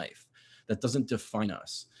everything in life. That doesn't define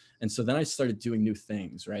us. And so then I started doing new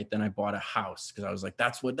things, right? Then I bought a house because I was like,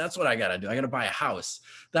 that's what I got to do. I got to buy a house.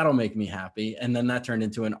 That'll make me happy. And then that turned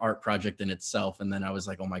into an art project in itself. And then I was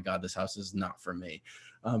like, oh my God, this house is not for me.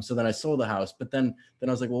 So then I sold the house, but then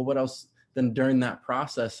I was like, well, what else? Then during that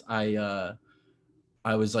process, I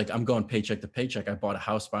was like, I'm going paycheck to paycheck. I bought a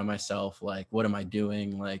house by myself. Like, what am I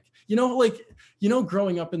doing? Like,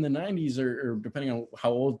 growing up in the 90s, or depending on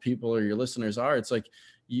how old people or your listeners are, it's like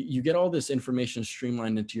you get all this information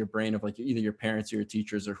streamlined into your brain of like either your parents or your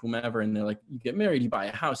teachers or whomever. And they're like, you get married, you buy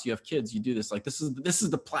a house, you have kids, you do this. Like, this is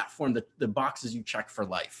the platform, that the boxes you check for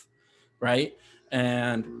life. Right.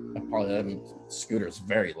 And Scooter's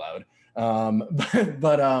very loud.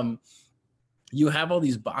 But you have all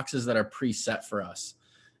these boxes that are preset for us.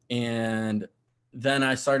 And then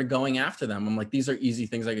I started going after them. I'm like, these are easy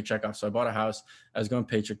things I could check off. So I bought a house. I was going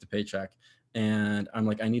paycheck to paycheck. And I'm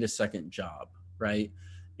like, I need a second job. Right.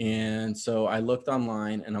 And so I looked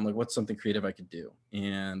online and I'm like, what's something creative I could do?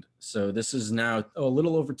 And so this is now a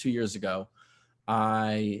little over 2 years ago.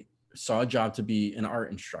 I saw a job to be an art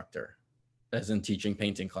instructor, as in teaching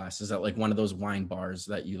painting classes at like one of those wine bars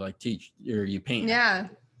that you like teach or you paint. Yeah.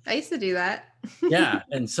 I used to do that. Yeah.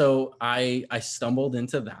 And so I stumbled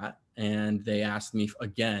into that, and they asked me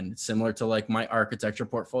again, similar to like my architecture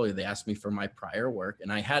portfolio, they asked me for my prior work,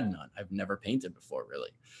 and I had none. I've never painted before, really.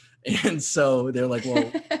 And so they're like,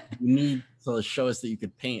 well, you need to show us that you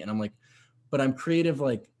could paint. And I'm like, but I'm creative.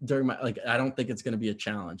 Like during my, like, I don't think it's going to be a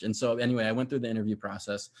challenge. And so anyway, I went through the interview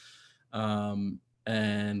process.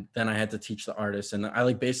 And then I had to teach the artist, and I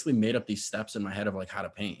like basically made up these steps in my head of like how to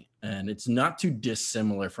paint. And it's not too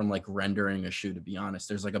dissimilar from like rendering a shoe, to be honest.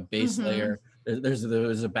 There's like a base layer,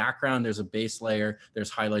 there's a background, there's a base layer,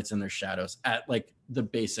 there's highlights and there's shadows at like the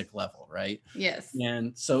basic level, right? Yes.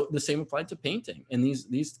 And so the same applied to painting in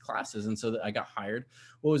these classes. And so that I got hired.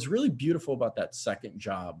 What was really beautiful about that second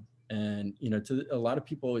job, and to a lot of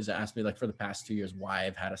people always ask me, like, for the past 2 years, why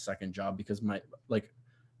I've had a second job, because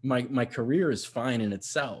my career is fine in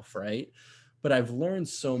itself, right? But I've learned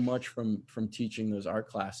so much from teaching those art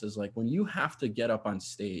classes. Like, when you have to get up on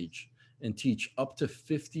stage and teach up to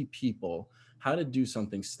 50 people how to do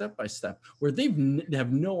something step by step, where they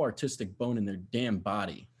have no artistic bone in their damn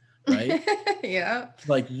body, right? Yeah.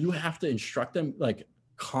 Like, you have to instruct them like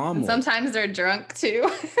calmly. And sometimes they're drunk too.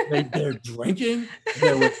 They're drinking,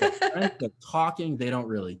 they're with their friends, they're talking, they don't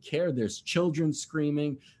really care. There's children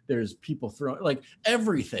screaming, there's people throwing, like,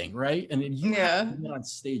 everything, right? And then you have to get on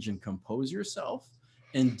stage and compose yourself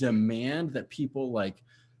and demand that people like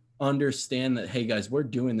understand that, hey guys, we're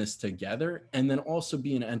doing this together. And then also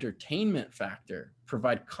be an entertainment factor,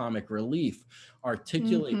 provide comic relief,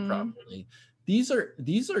 articulate properly. These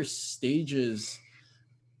are stages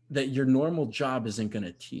that your normal job isn't going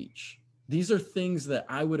to teach. These are things that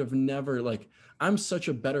I would have never, like, I'm such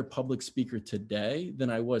a better public speaker today than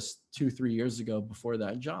I was 2-3 years ago before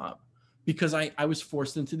that job, because I was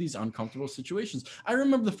forced into these uncomfortable situations. I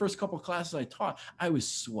remember the first couple of classes I taught, I was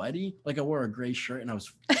sweaty. Like, I wore a gray shirt and I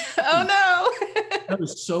was, oh no. I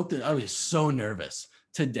was soaked. I was so nervous.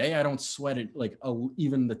 Today, I don't sweat it like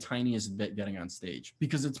even the tiniest bit getting on stage,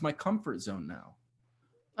 because it's my comfort zone now.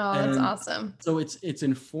 Oh, that's awesome. So it's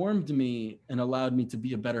informed me and allowed me to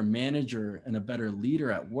be a better manager and a better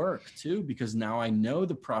leader at work too, because now I know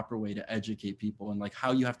the proper way to educate people and like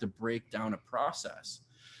how you have to break down a process.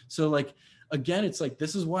 So like, again, it's like,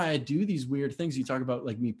 this is why I do these weird things. You talk about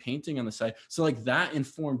like me painting on the side. So like that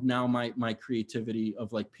informed now my creativity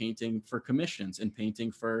of like painting for commissions and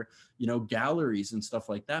painting for, galleries and stuff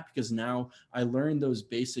like that, because now I learned those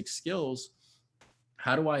basic skills.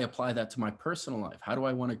 How do I apply that to my personal life? How do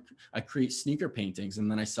I create sneaker paintings, and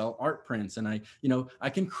then I sell art prints, and I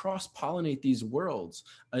can cross-pollinate these worlds.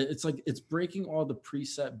 It's like, it's breaking all the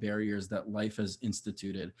preset barriers that life has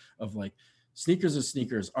instituted of like, sneakers is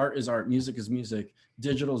sneakers, art is art, music is music,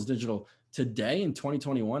 digital is digital. today in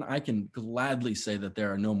 2021, I can gladly say that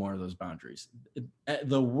there are no more of those boundaries.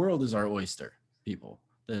 The world is our oyster, people.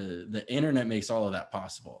 The internet makes all of that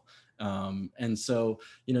possible. And so,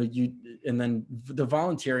 and then the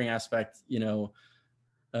volunteering aspect,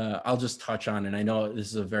 I'll just touch on, and I know this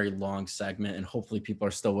is a very long segment and hopefully people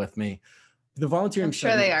are still with me. The I'm volunteering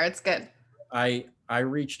sure segment, they are. It's good. I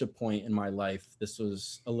reached a point in my life, this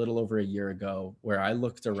was a little over a year ago, where I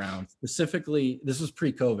looked around. Specifically, this was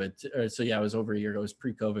pre-COVID. So yeah, it was over a year ago. It was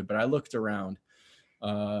pre-COVID, but I looked around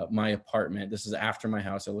my apartment. This is after my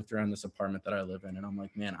house. I looked around this apartment that I live in, and I'm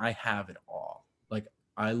like, man, I have it all. Like,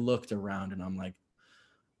 I looked around and I'm like,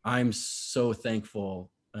 I'm so thankful.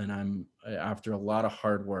 And after a lot of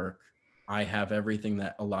hard work, I have everything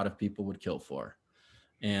that a lot of people would kill for.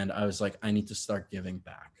 And I was like, I need to start giving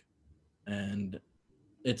back. And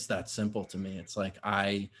it's that simple to me. It's like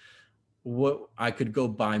I could go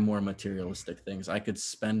buy more materialistic things. I could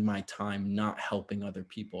spend my time not helping other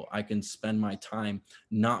people. I can spend my time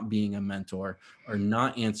not being a mentor, or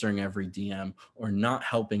not answering every DM, or not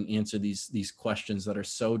helping answer these questions that are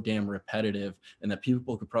so damn repetitive and that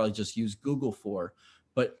people could probably just use Google for.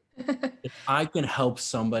 But if I can help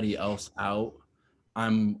somebody else out,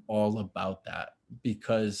 I'm all about that,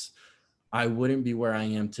 because I wouldn't be where I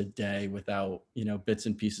am today without, bits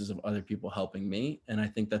and pieces of other people helping me. And I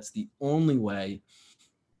think that's the only way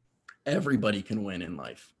everybody can win in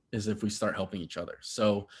life, is if we start helping each other.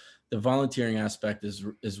 So the volunteering aspect is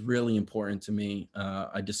really important to me.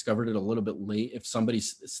 I discovered it a little bit late. If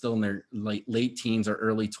somebody's still in their late teens or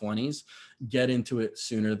early 20s, get into it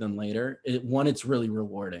sooner than later. It's really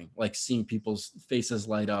rewarding, like seeing people's faces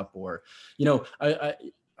light up. Or,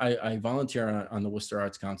 I volunteer on the Worcester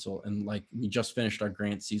Arts Council, and like we just finished our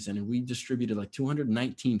grant season, and we distributed like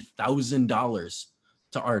 $219,000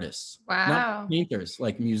 to artists, not Wow. painters,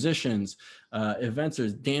 like musicians,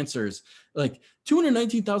 eventers, dancers, like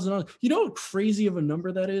 $219,000. You know how crazy of a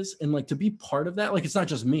number that is? And like to be part of that, like it's not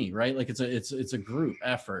just me, right? Like it's a group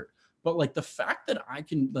effort. But like the fact that I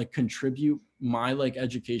can like contribute my like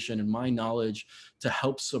education and my knowledge to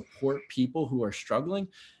help support people who are struggling,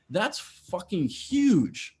 that's fucking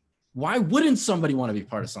huge. Why wouldn't somebody want to be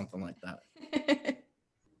part of something like that?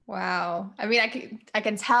 Wow. I mean, I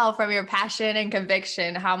can tell from your passion and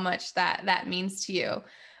conviction how much that means to you.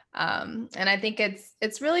 And I think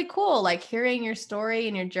it's really cool, like hearing your story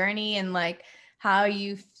and your journey, and like how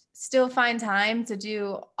you still find time to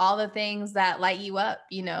do all the things that light you up,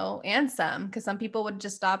 and some, because some people would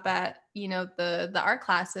just stop at, the art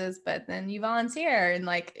classes, but then you volunteer, and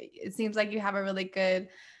like it seems like you have a really good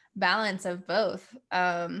balance of both. Yeah,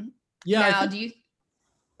 I Now, think. do you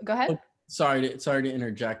go ahead? Oh, sorry to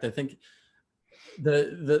interject. I think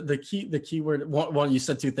the key word, well, you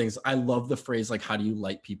said two things. I love the phrase, like, how do you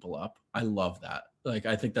light people up? I love that. Like,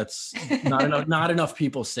 I think that's not enough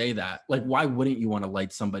people say that. Like, why wouldn't you want to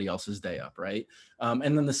light somebody else's day up, right?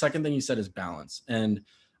 And then the second thing you said is balance, and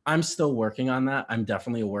I'm still working on that. I'm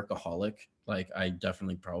definitely a workaholic. Like, I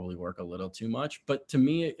definitely probably work a little too much, but to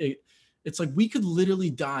me, it's like we could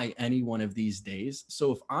literally die any one of these days.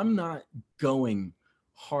 So if I'm not going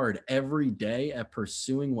hard every day at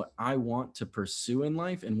pursuing what I want to pursue in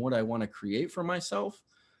life and what I want to create for myself,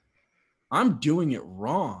 I'm doing it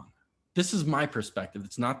wrong. This is my perspective.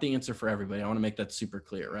 It's not the answer for everybody. I want to make that super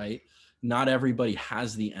clear, right? Not everybody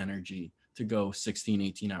has the energy to go 16,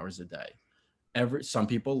 18 hours a day. Some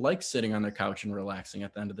people like sitting on their couch and relaxing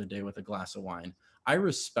at the end of the day with a glass of wine. I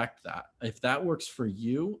respect that. If that works for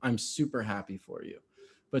you, I'm super happy for you.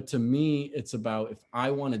 But to me, it's about, if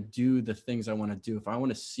I want to do the things I want to do, if I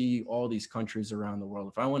want to see all these countries around the world,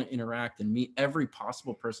 if I want to interact and meet every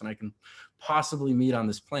possible person I can possibly meet on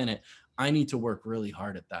this planet, I need to work really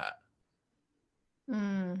hard at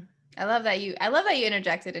Mm, I love that you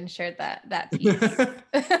interjected and shared that piece.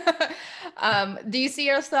 that. Do you see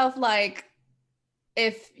yourself like,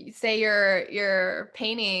 if say your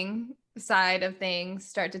painting side of things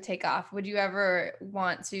start to take off, would you ever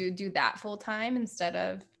want to do that full time instead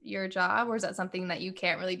of your job, or is that something that you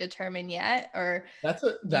can't really determine yet, or That's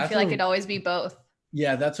a do you that's feel like a it'd always be both?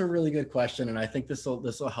 Yeah, that's a really good question, and I think this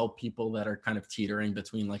will help people that are kind of teetering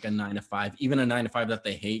between like a 9 to 5, even a 9 to 5 that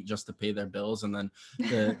they hate just to pay their bills, and then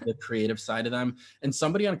the creative side of them. And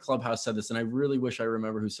somebody on Clubhouse said this, and I really wish I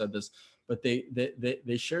remember who said this, but they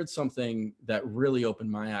shared something that really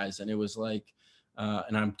opened my eyes, and it was like,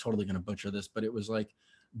 and I'm totally gonna butcher this, but it was like,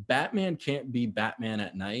 Batman can't be Batman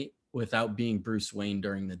at night without being Bruce Wayne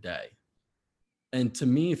during the day. And to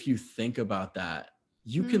me, if you think about that,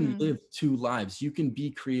 you can Hmm. live two lives. You can be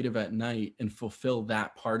creative at night and fulfill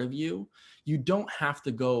that part of you. You don't have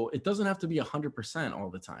to go, it doesn't have to be 100% all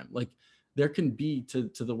the time. Like, there can be, to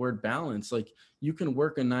the word balance, like you can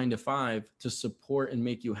work a 9 to 5 to support and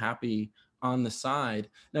make you happy on the side.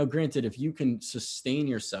 Now, granted, if you can sustain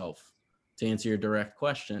yourself, to answer your direct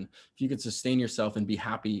question, if you could sustain yourself and be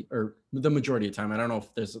happy, or the majority of the time, I don't know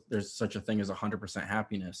if there's such a thing as 100%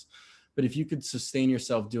 happiness, but if you could sustain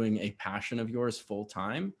yourself doing a passion of yours full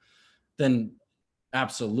time, then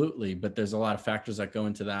absolutely. But there's a lot of factors that go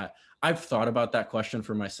into that. I've thought about that question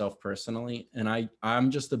for myself personally, and I'm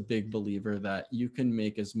just a big believer that you can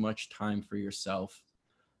make as much time for yourself,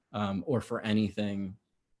 or for anything,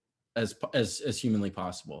 as humanly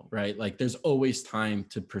possible, right? Like there's always time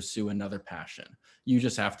to pursue another passion. You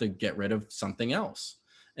just have to get rid of something else.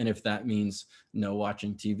 And if that means no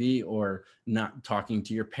watching TV, or not talking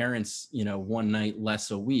to your parents, one night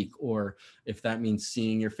less a week, or if that means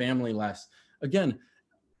seeing your family less, again,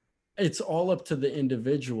 it's all up to the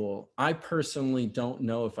individual. I personally don't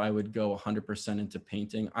know if I would go 100% into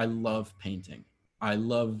painting. I love painting. I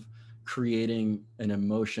love creating an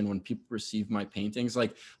emotion when people receive my paintings.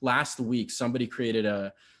 Like last week, somebody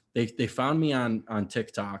created they found me on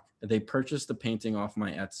TikTok. They purchased the painting off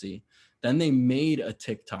my Etsy. Then they made a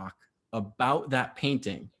TikTok about that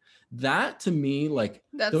painting. That to me, like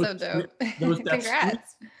That's those so three, dope. that's three.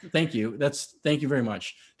 Congrats. Thank you very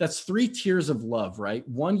much. That's 3 tiers of love, right?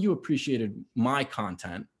 One, you appreciated my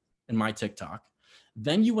content and my TikTok.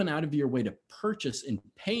 Then you went out of your way to purchase and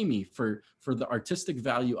pay me for the artistic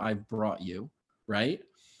value I've brought you, right?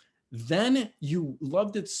 Then you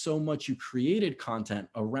loved it so much you created content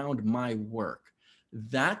around my work.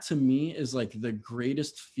 That to me is like the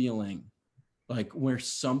greatest feeling, like where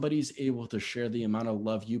somebody's able to share the amount of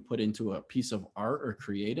love you put into a piece of art or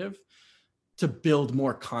creative to build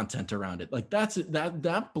more content around it. Like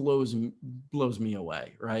that blows me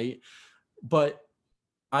away, right? But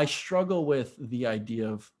I struggle with the idea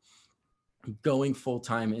of going full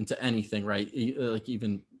time into anything, right? Like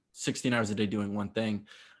even 16 hours a day doing one thing.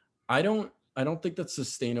 I don't think that's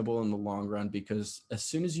sustainable in the long run, because as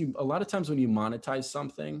soon as a lot of times when you monetize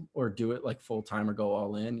something or do it like full time or go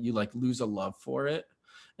all in, you like lose a love for it.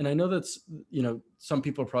 And I know that's, some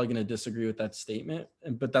people are probably going to disagree with that statement,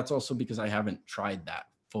 but that's also because I haven't tried that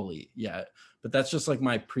fully yet. But that's just like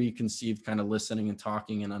my preconceived kind of listening and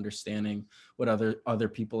talking and understanding what other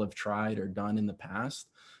people have tried or done in the past.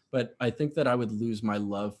 But I think that I would lose my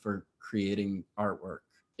love for creating artwork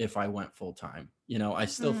if I went full time. I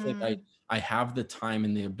still think I have the time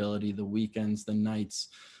and the ability, the weekends, the nights,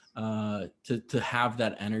 to have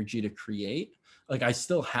that energy to create. Like I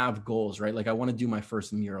still have goals, right? Like I want to do my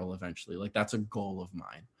first mural eventually. Like that's a goal of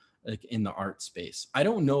mine, like in the art space. I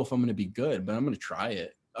don't know if I'm going to be good, but I'm going to try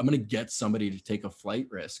it. I'm going to get somebody to take a flight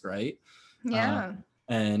risk, right? Uh, Yeah.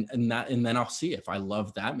 and then I'll see if I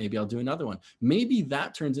love that. Maybe I'll do another one. Maybe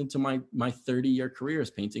that turns into my 30-year career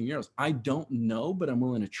as painting murals. I don't know, but I'm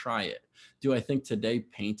willing to try it. Do I think today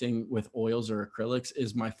painting with oils or acrylics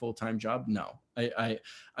is my full-time job? No, I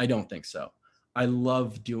don't think so. I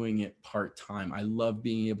love doing it part-time. I love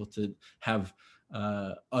being able to have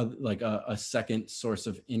a second source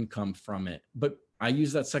of income from it. But I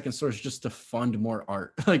use that second source just to fund more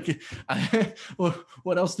art. Like,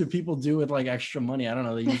 what else do people do with like extra money? I don't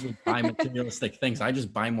know. They usually buy materialistic things. I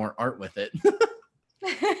just buy more art with it.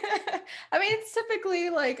 I mean, it's typically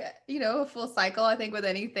like, a full cycle, I think, with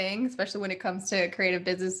anything, especially when it comes to creative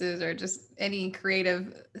businesses or just any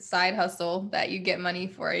creative side hustle that you get money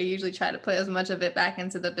for. You usually try to put as much of it back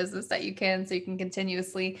into the business that you can so you can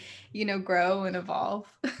continuously, grow and evolve.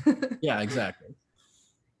 Yeah, exactly.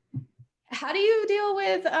 How do you deal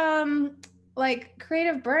with like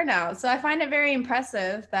creative burnout? So I find it very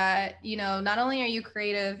impressive that, not only are you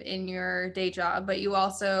creative in your day job, but you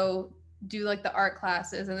also do like the art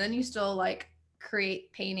classes, and then you still like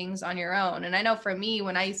create paintings on your own. And I know for me,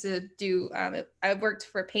 when I used to do I worked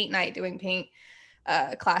for paint night doing paint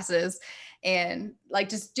classes, and like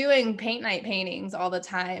just doing paint night paintings all the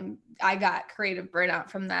time, I got creative burnout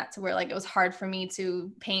from that, to where like it was hard for me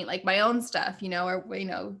to paint like my own stuff,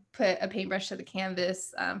 or put a paintbrush to the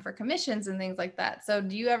canvas for commissions and things like that. So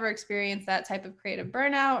do you ever experience that type of creative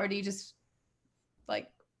burnout, or do you just like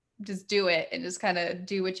just do it and just kind of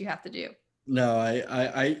do what you have to do? No,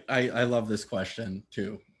 I love this question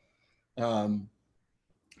too.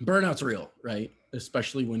 Burnout's real, right?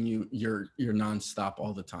 Especially when you're nonstop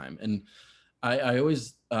all the time. And I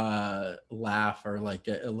always laugh, or like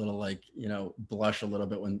get a little like, blush a little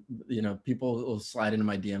bit when, people will slide into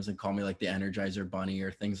my DMs and call me like the Energizer Bunny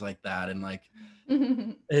or things like that. And like,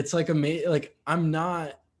 it's like amazing. Like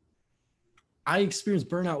I experience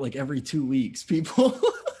burnout like every 2 weeks, people.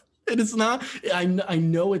 And it's not, I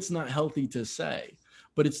know it's not healthy to say,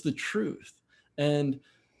 but it's the truth. And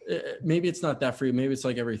maybe it's not that free. Maybe it's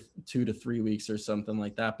like every 2 to 3 weeks or something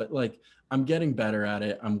like that. But like, I'm getting better at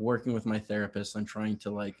it. I'm working with my therapist. I'm trying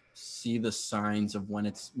to like see the signs of when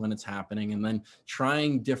it's happening, and then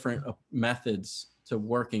trying different methods to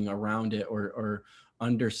working around it, or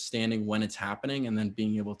understanding when it's happening, and then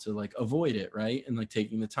being able to like avoid it, right? And like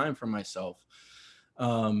taking the time for myself.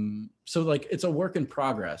 So like it's a work in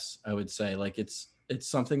progress, I would say. Like it's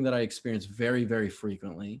something that I experience very, very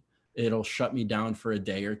frequently. It'll shut me down for a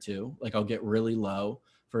day or two. Like I'll get really low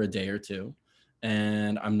for a day or two,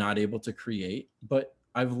 and I'm not able to create. But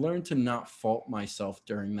I've learned to not fault myself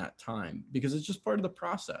during that time, because it's just part of the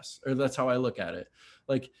process, or that's how I look at it.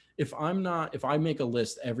 Like if I make a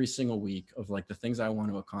list every single week of like the things I want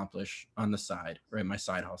to accomplish on the side, right? My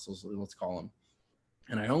side hustles, let's call them,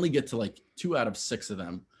 and I only get to like 2 out of 6 of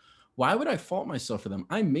them, why would I fault myself for them?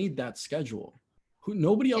 I made that schedule.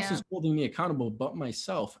 Nobody else Yeah. is holding me accountable but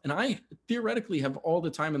myself. And I theoretically have all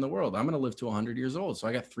the time in the world. I'm going to live to 100 years old. So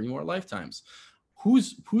I got 3 more lifetimes.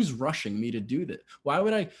 Who's rushing me to do that? Why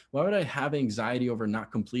would I have anxiety over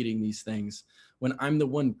not completing these things when I'm the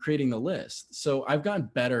one creating the list? So I've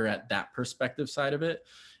gotten better at that perspective side of it.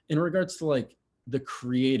 In regards to like the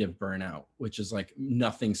creative burnout, which is like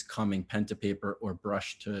nothing's coming pen to paper or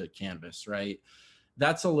brush to canvas, right?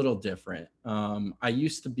 That's a little different. I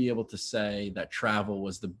used to be able to say that travel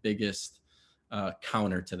was the biggest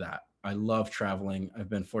counter to that. I love traveling. I've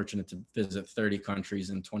been fortunate to visit 30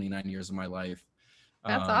 countries in 29 years of my life.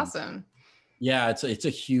 That's Um, awesome. yeah, it's a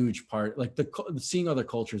huge part. Like seeing other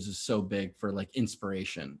cultures is so big for like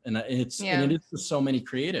inspiration, and it Yeah. is for so many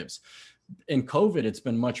creatives. In COVID, it's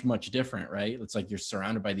been much, much different, right? It's like you're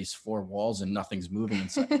surrounded by these 4 walls and nothing's moving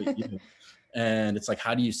inside but you. And it's like,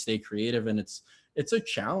 how do you stay creative? And it's a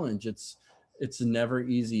challenge. It's never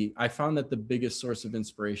easy. I found that the biggest source of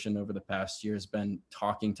inspiration over the past year has been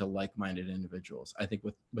talking to like-minded individuals. I think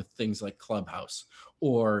with things like Clubhouse,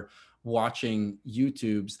 or watching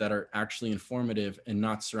YouTubes that are actually informative, and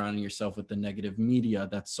not surrounding yourself with the negative media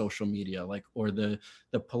that's social media, like, or the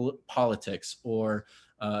politics, or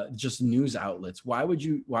just news outlets. Why would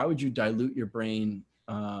you dilute your brain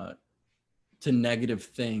to negative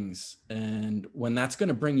things? And when that's going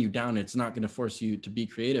to bring you down, it's not going to force you to be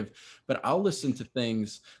creative. But I'll listen to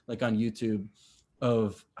things like on YouTube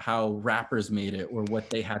of how rappers made it, or what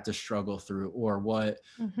they had to struggle through, or what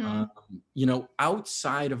um, Hmm.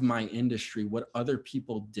 outside of my industry, what other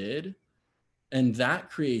people did, and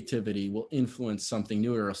that creativity will influence something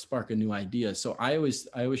new, or spark a new idea. So I always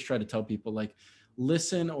try to tell people, like,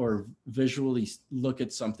 listen or visually look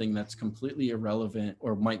at something that's completely irrelevant,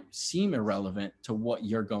 or might seem irrelevant to what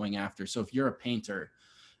you're going after. So if you're a painter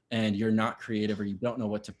and you're not creative, or you don't know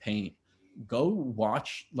what to paint, go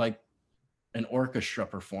watch like an orchestra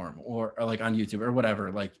perform, or like on YouTube or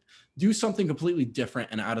whatever. Like, do something completely different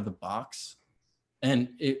and out of the box, and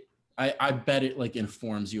I bet it like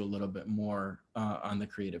informs you a little bit more on the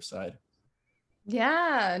creative side.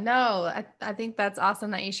 Yeah, no, I think that's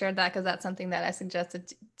awesome that you shared that, because that's something that I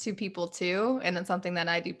suggested to people too. And it's something that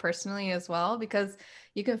I do personally as well, because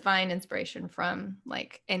you can find inspiration from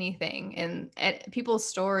like anything, and people's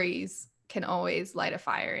stories can always light a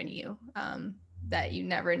fire in you, that you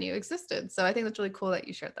never knew existed. So I think that's really cool that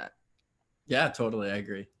you shared that. Yeah, totally, I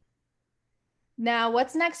agree. Now,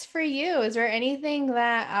 what's next for you? Is there anything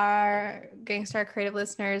that our Gangstar Creative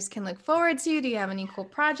listeners can look forward to? Do you have any cool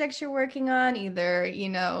projects you're working on, either,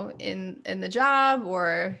 in the job,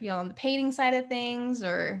 or, on the painting side of things,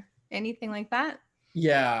 or anything like that?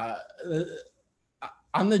 Yeah,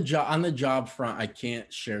 on the job front, I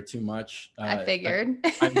can't share too much. I figured.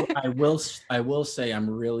 I will say I'm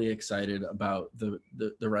really excited about the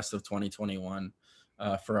rest of 2021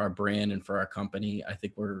 for our brand and for our company. I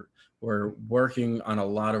think we're working on a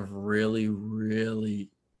lot of really, really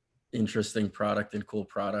interesting product and cool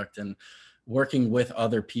product, and working with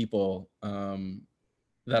other people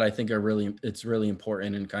that I think it's really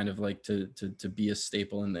important, and kind of like to be a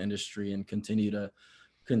staple in the industry, and continue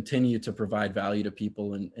to provide value to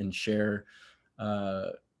people, and share uh,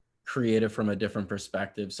 creative from a different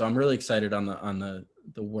perspective. So I'm really excited on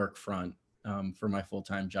the work front for my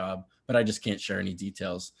full-time job, but I just can't share any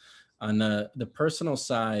details. On the personal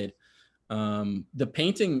side, the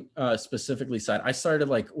painting specifically side, I started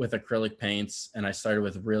like with acrylic paints, and I started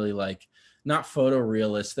with really like not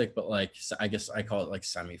photorealistic, but like I guess I call it like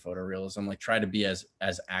semi-photorealism, like try to be as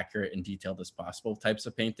accurate and detailed as possible types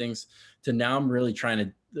of paintings, to now I'm really trying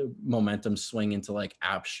to the momentum swing into like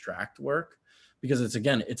abstract work, because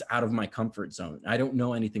it's out of my comfort zone. I don't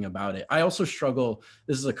know anything about it. I also struggle,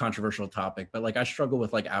 this is a controversial topic, but like I struggle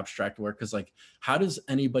with like abstract work, because like how does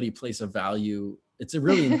anybody place a value It's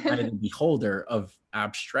really in the eye of the beholder of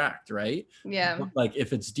abstract, right? Yeah. Like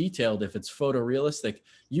if it's detailed, if it's photorealistic,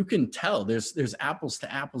 you can tell there's apples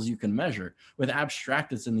to apples you can measure. With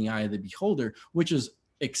abstract, it's in the eye of the beholder, which is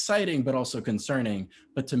exciting, but also concerning.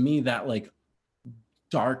 But to me, that like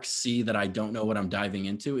dark sea that I don't know what I'm diving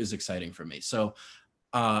into is exciting for me. So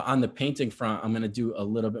on the painting front, I'm going to do a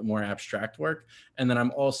little bit more abstract work. And then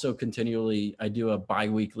I'm also I do a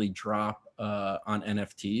bi-weekly drop on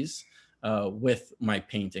NFTs with my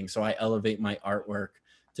painting. So I elevate my artwork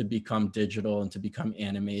to become digital and to become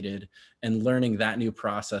animated, and learning that new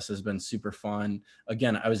process has been super fun.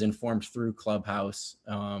 Again, I was informed through Clubhouse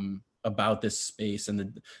about this space,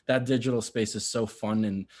 and that digital space is so fun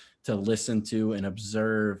and to listen to and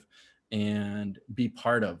observe and be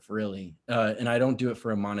part of, really. And I don't do it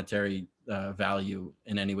for a monetary value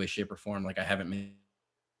in any way, shape, or form. Like I haven't made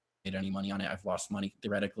any money on it. I've lost money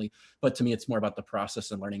theoretically, but to me, it's more about the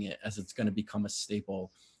process and learning it, as it's going to become a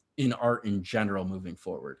staple in art in general moving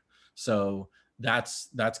forward. So that's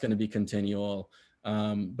going to be continual.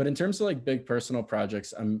 But in terms of like big personal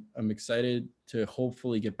projects, I'm excited to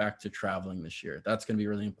hopefully get back to traveling this year. That's going to be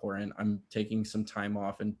really important. I'm taking some time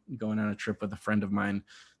off and going on a trip with a friend of mine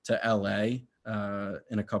to LA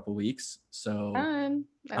in a couple weeks. So I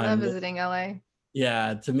love visiting LA.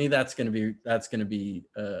 Yeah, to me, that's going to be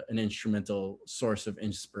an instrumental source of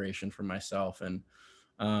inspiration for myself. And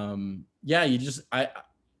yeah,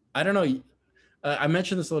 I don't know. I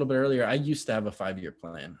mentioned this a little bit earlier. I used to have a 5-year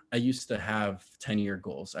plan. I used to have 10-year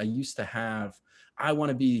goals. I want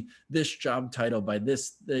to be this job title by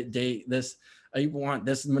this date. I want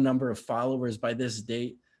this number of followers by this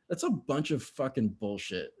date. That's a bunch of fucking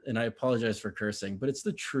bullshit. And I apologize for cursing, but it's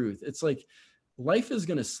the truth. It's like life is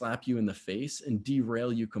going to slap you in the face and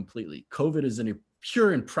derail you completely. COVID is a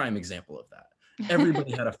pure and prime example of that.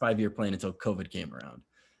 Everybody had a 5-year plan until COVID came around.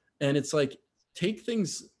 And it's like, take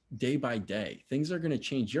things day by day. Things are going to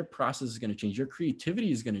change. Your process is going to change. Your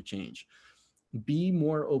creativity is going to change. Be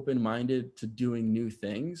more open-minded to doing new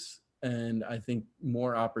things. And I think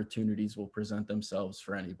more opportunities will present themselves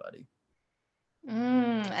for anybody.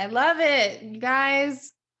 I love it. You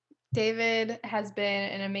guys, David has been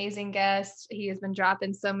an amazing guest. He has been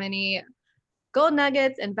dropping so many gold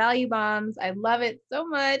nuggets and value bombs. I love it so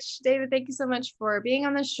much. David, thank you so much for being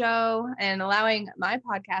on the show and allowing my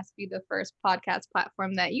podcast to be the first podcast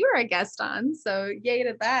platform that you are a guest on. So yay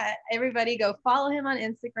to that. Everybody go follow him on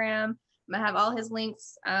Instagram. I'm going to have all his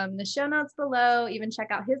links in the show notes below. Even check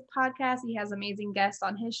out his podcast. He has amazing guests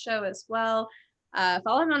on his show as well.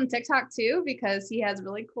 Follow him on TikTok too, because he has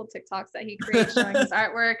really cool TikToks that he creates showing his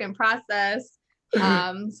artwork and process.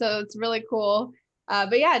 So it's really cool.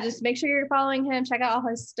 But yeah, just make sure you're following him, check out all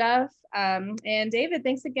his stuff. And David,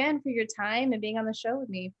 thanks again for your time and being on the show with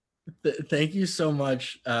me. Thank you so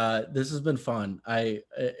much. This has been fun.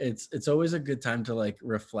 It's always a good time to like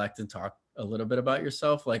reflect and talk a little bit about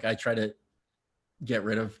yourself. Like I try to get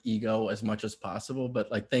rid of ego as much as possible,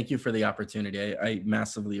 but like, thank you for the opportunity. I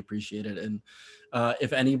massively appreciate it. And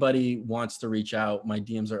if anybody wants to reach out, my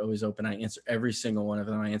DMs are always open. I answer every single one of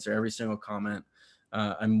them. I answer every single comment.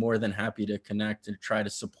 I'm more than happy to connect and try to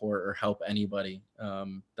support or help anybody.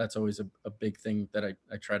 That's always a big thing that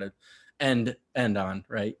I try to end on,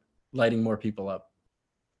 right? Lighting more people up.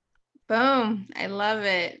 Boom. I love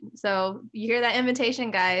it. So you hear that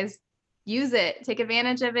invitation, guys. Use it. Take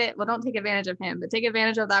advantage of it. Well, don't take advantage of him, but take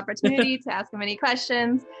advantage of the opportunity to ask him any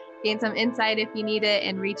questions, gain some insight if you need it,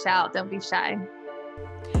 and reach out. Don't be shy.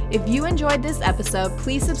 If you enjoyed this episode,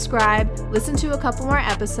 please subscribe, listen to a couple more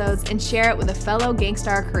episodes, and share it with a fellow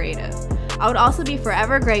Gangstar creative. I would also be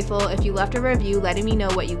forever grateful if you left a review letting me know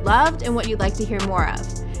what you loved and what you'd like to hear more of.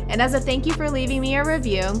 And as a thank you for leaving me a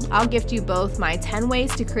review, I'll gift you both my 10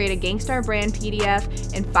 ways to create a Gangstar brand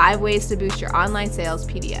PDF and 5 ways to boost your online sales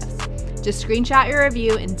PDFs. Just screenshot your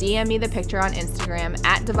review and DM me the picture on Instagram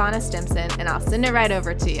at Devonna Stimson, and I'll send it right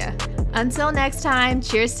over to you. Until next time,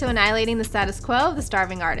 cheers to annihilating the status quo of the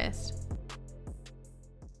starving artist.